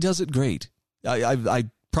 And he does it great. I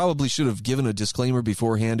probably should have given a disclaimer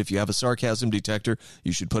beforehand. If you have a sarcasm detector,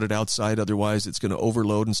 you should put it outside. Otherwise, it's going to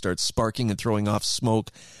overload and start sparking and throwing off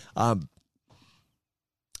smoke.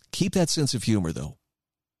 Keep that sense of humor, though.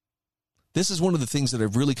 This is one of the things that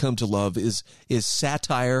I've really come to love is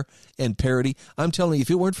satire and parody. I'm telling you, if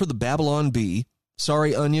it weren't for the Babylon Bee,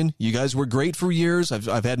 sorry, Onion, you guys were great for years.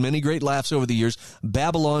 I've had many great laughs over the years.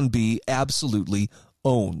 Babylon Bee absolutely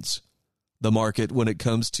owns the market when it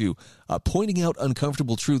comes to pointing out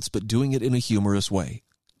uncomfortable truths, but doing it in a humorous way.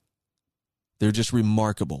 They're just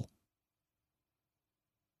remarkable.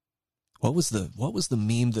 What was the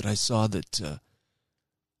meme that I saw that?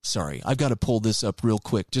 Sorry, I've got to pull this up real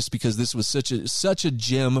quick, just because this was such a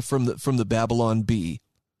gem from the Babylon Bee.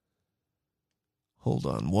 Hold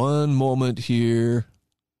on one moment here.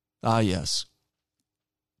 Ah, yes.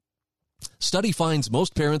 Study finds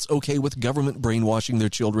most parents okay with government brainwashing their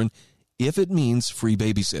children if it means free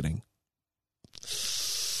babysitting.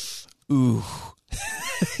 Ooh.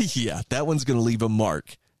 Yeah, that one's going to leave a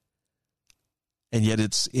mark. And yet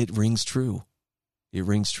it rings true. It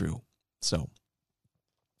rings true. So,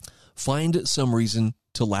 find some reason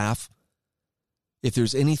to laugh. If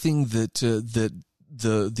there's anything that the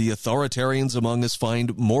authoritarians among us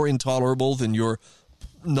find more intolerable than your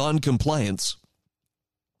non-compliance,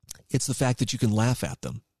 it's the fact that you can laugh at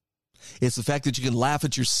them. It's the fact that you can laugh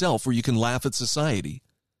at yourself or you can laugh at society.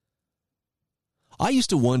 I used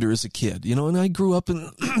to wonder as a kid, and I grew up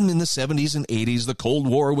in in the 70s and 80s. The Cold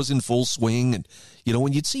War was in full swing. And,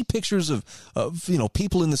 when you'd see pictures of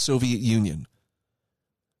people in the Soviet Union,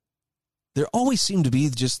 there always seemed to be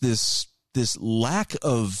just this lack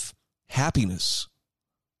of happiness.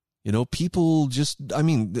 You know, people just, I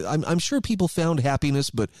mean, I'm sure people found happiness,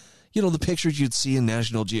 but, you know, the pictures you'd see in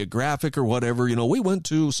National Geographic or whatever, you know, we went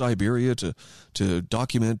to Siberia to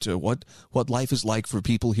document what life is like for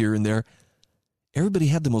people here and there. Everybody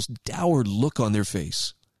had the most dour look on their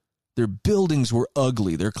face. Their buildings were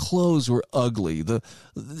ugly. Their clothes were ugly.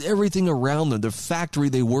 Everything around them, the factory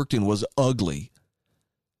they worked in was ugly.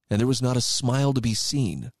 And there was not a smile to be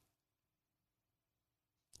seen.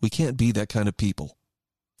 We can't be that kind of people.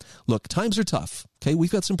 Look, times are tough. Okay,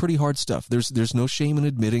 we've got some pretty hard stuff. There's no shame in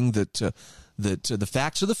admitting that the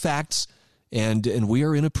facts are the facts, and we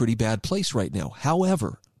are in a pretty bad place right now.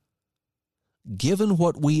 However, given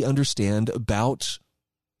what we understand about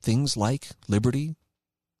things like liberty,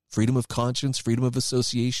 freedom of conscience, freedom of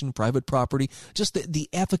association, private property, just the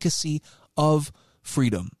efficacy of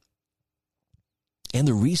freedom, and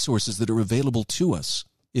the resources that are available to us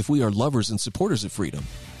if we are lovers and supporters of freedom,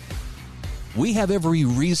 we have every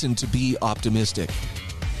reason to be optimistic.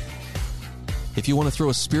 If you want to throw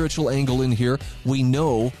a spiritual angle in here, we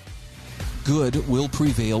know good will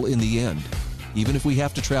prevail in the end, even if we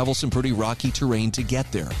have to travel some pretty rocky terrain to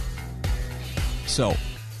get there. So,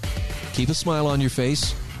 keep a smile on your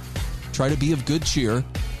face, try to be of good cheer,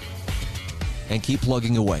 and keep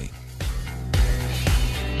plugging away.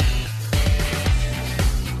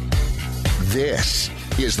 This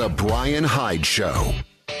is the Bryan Hyde Show.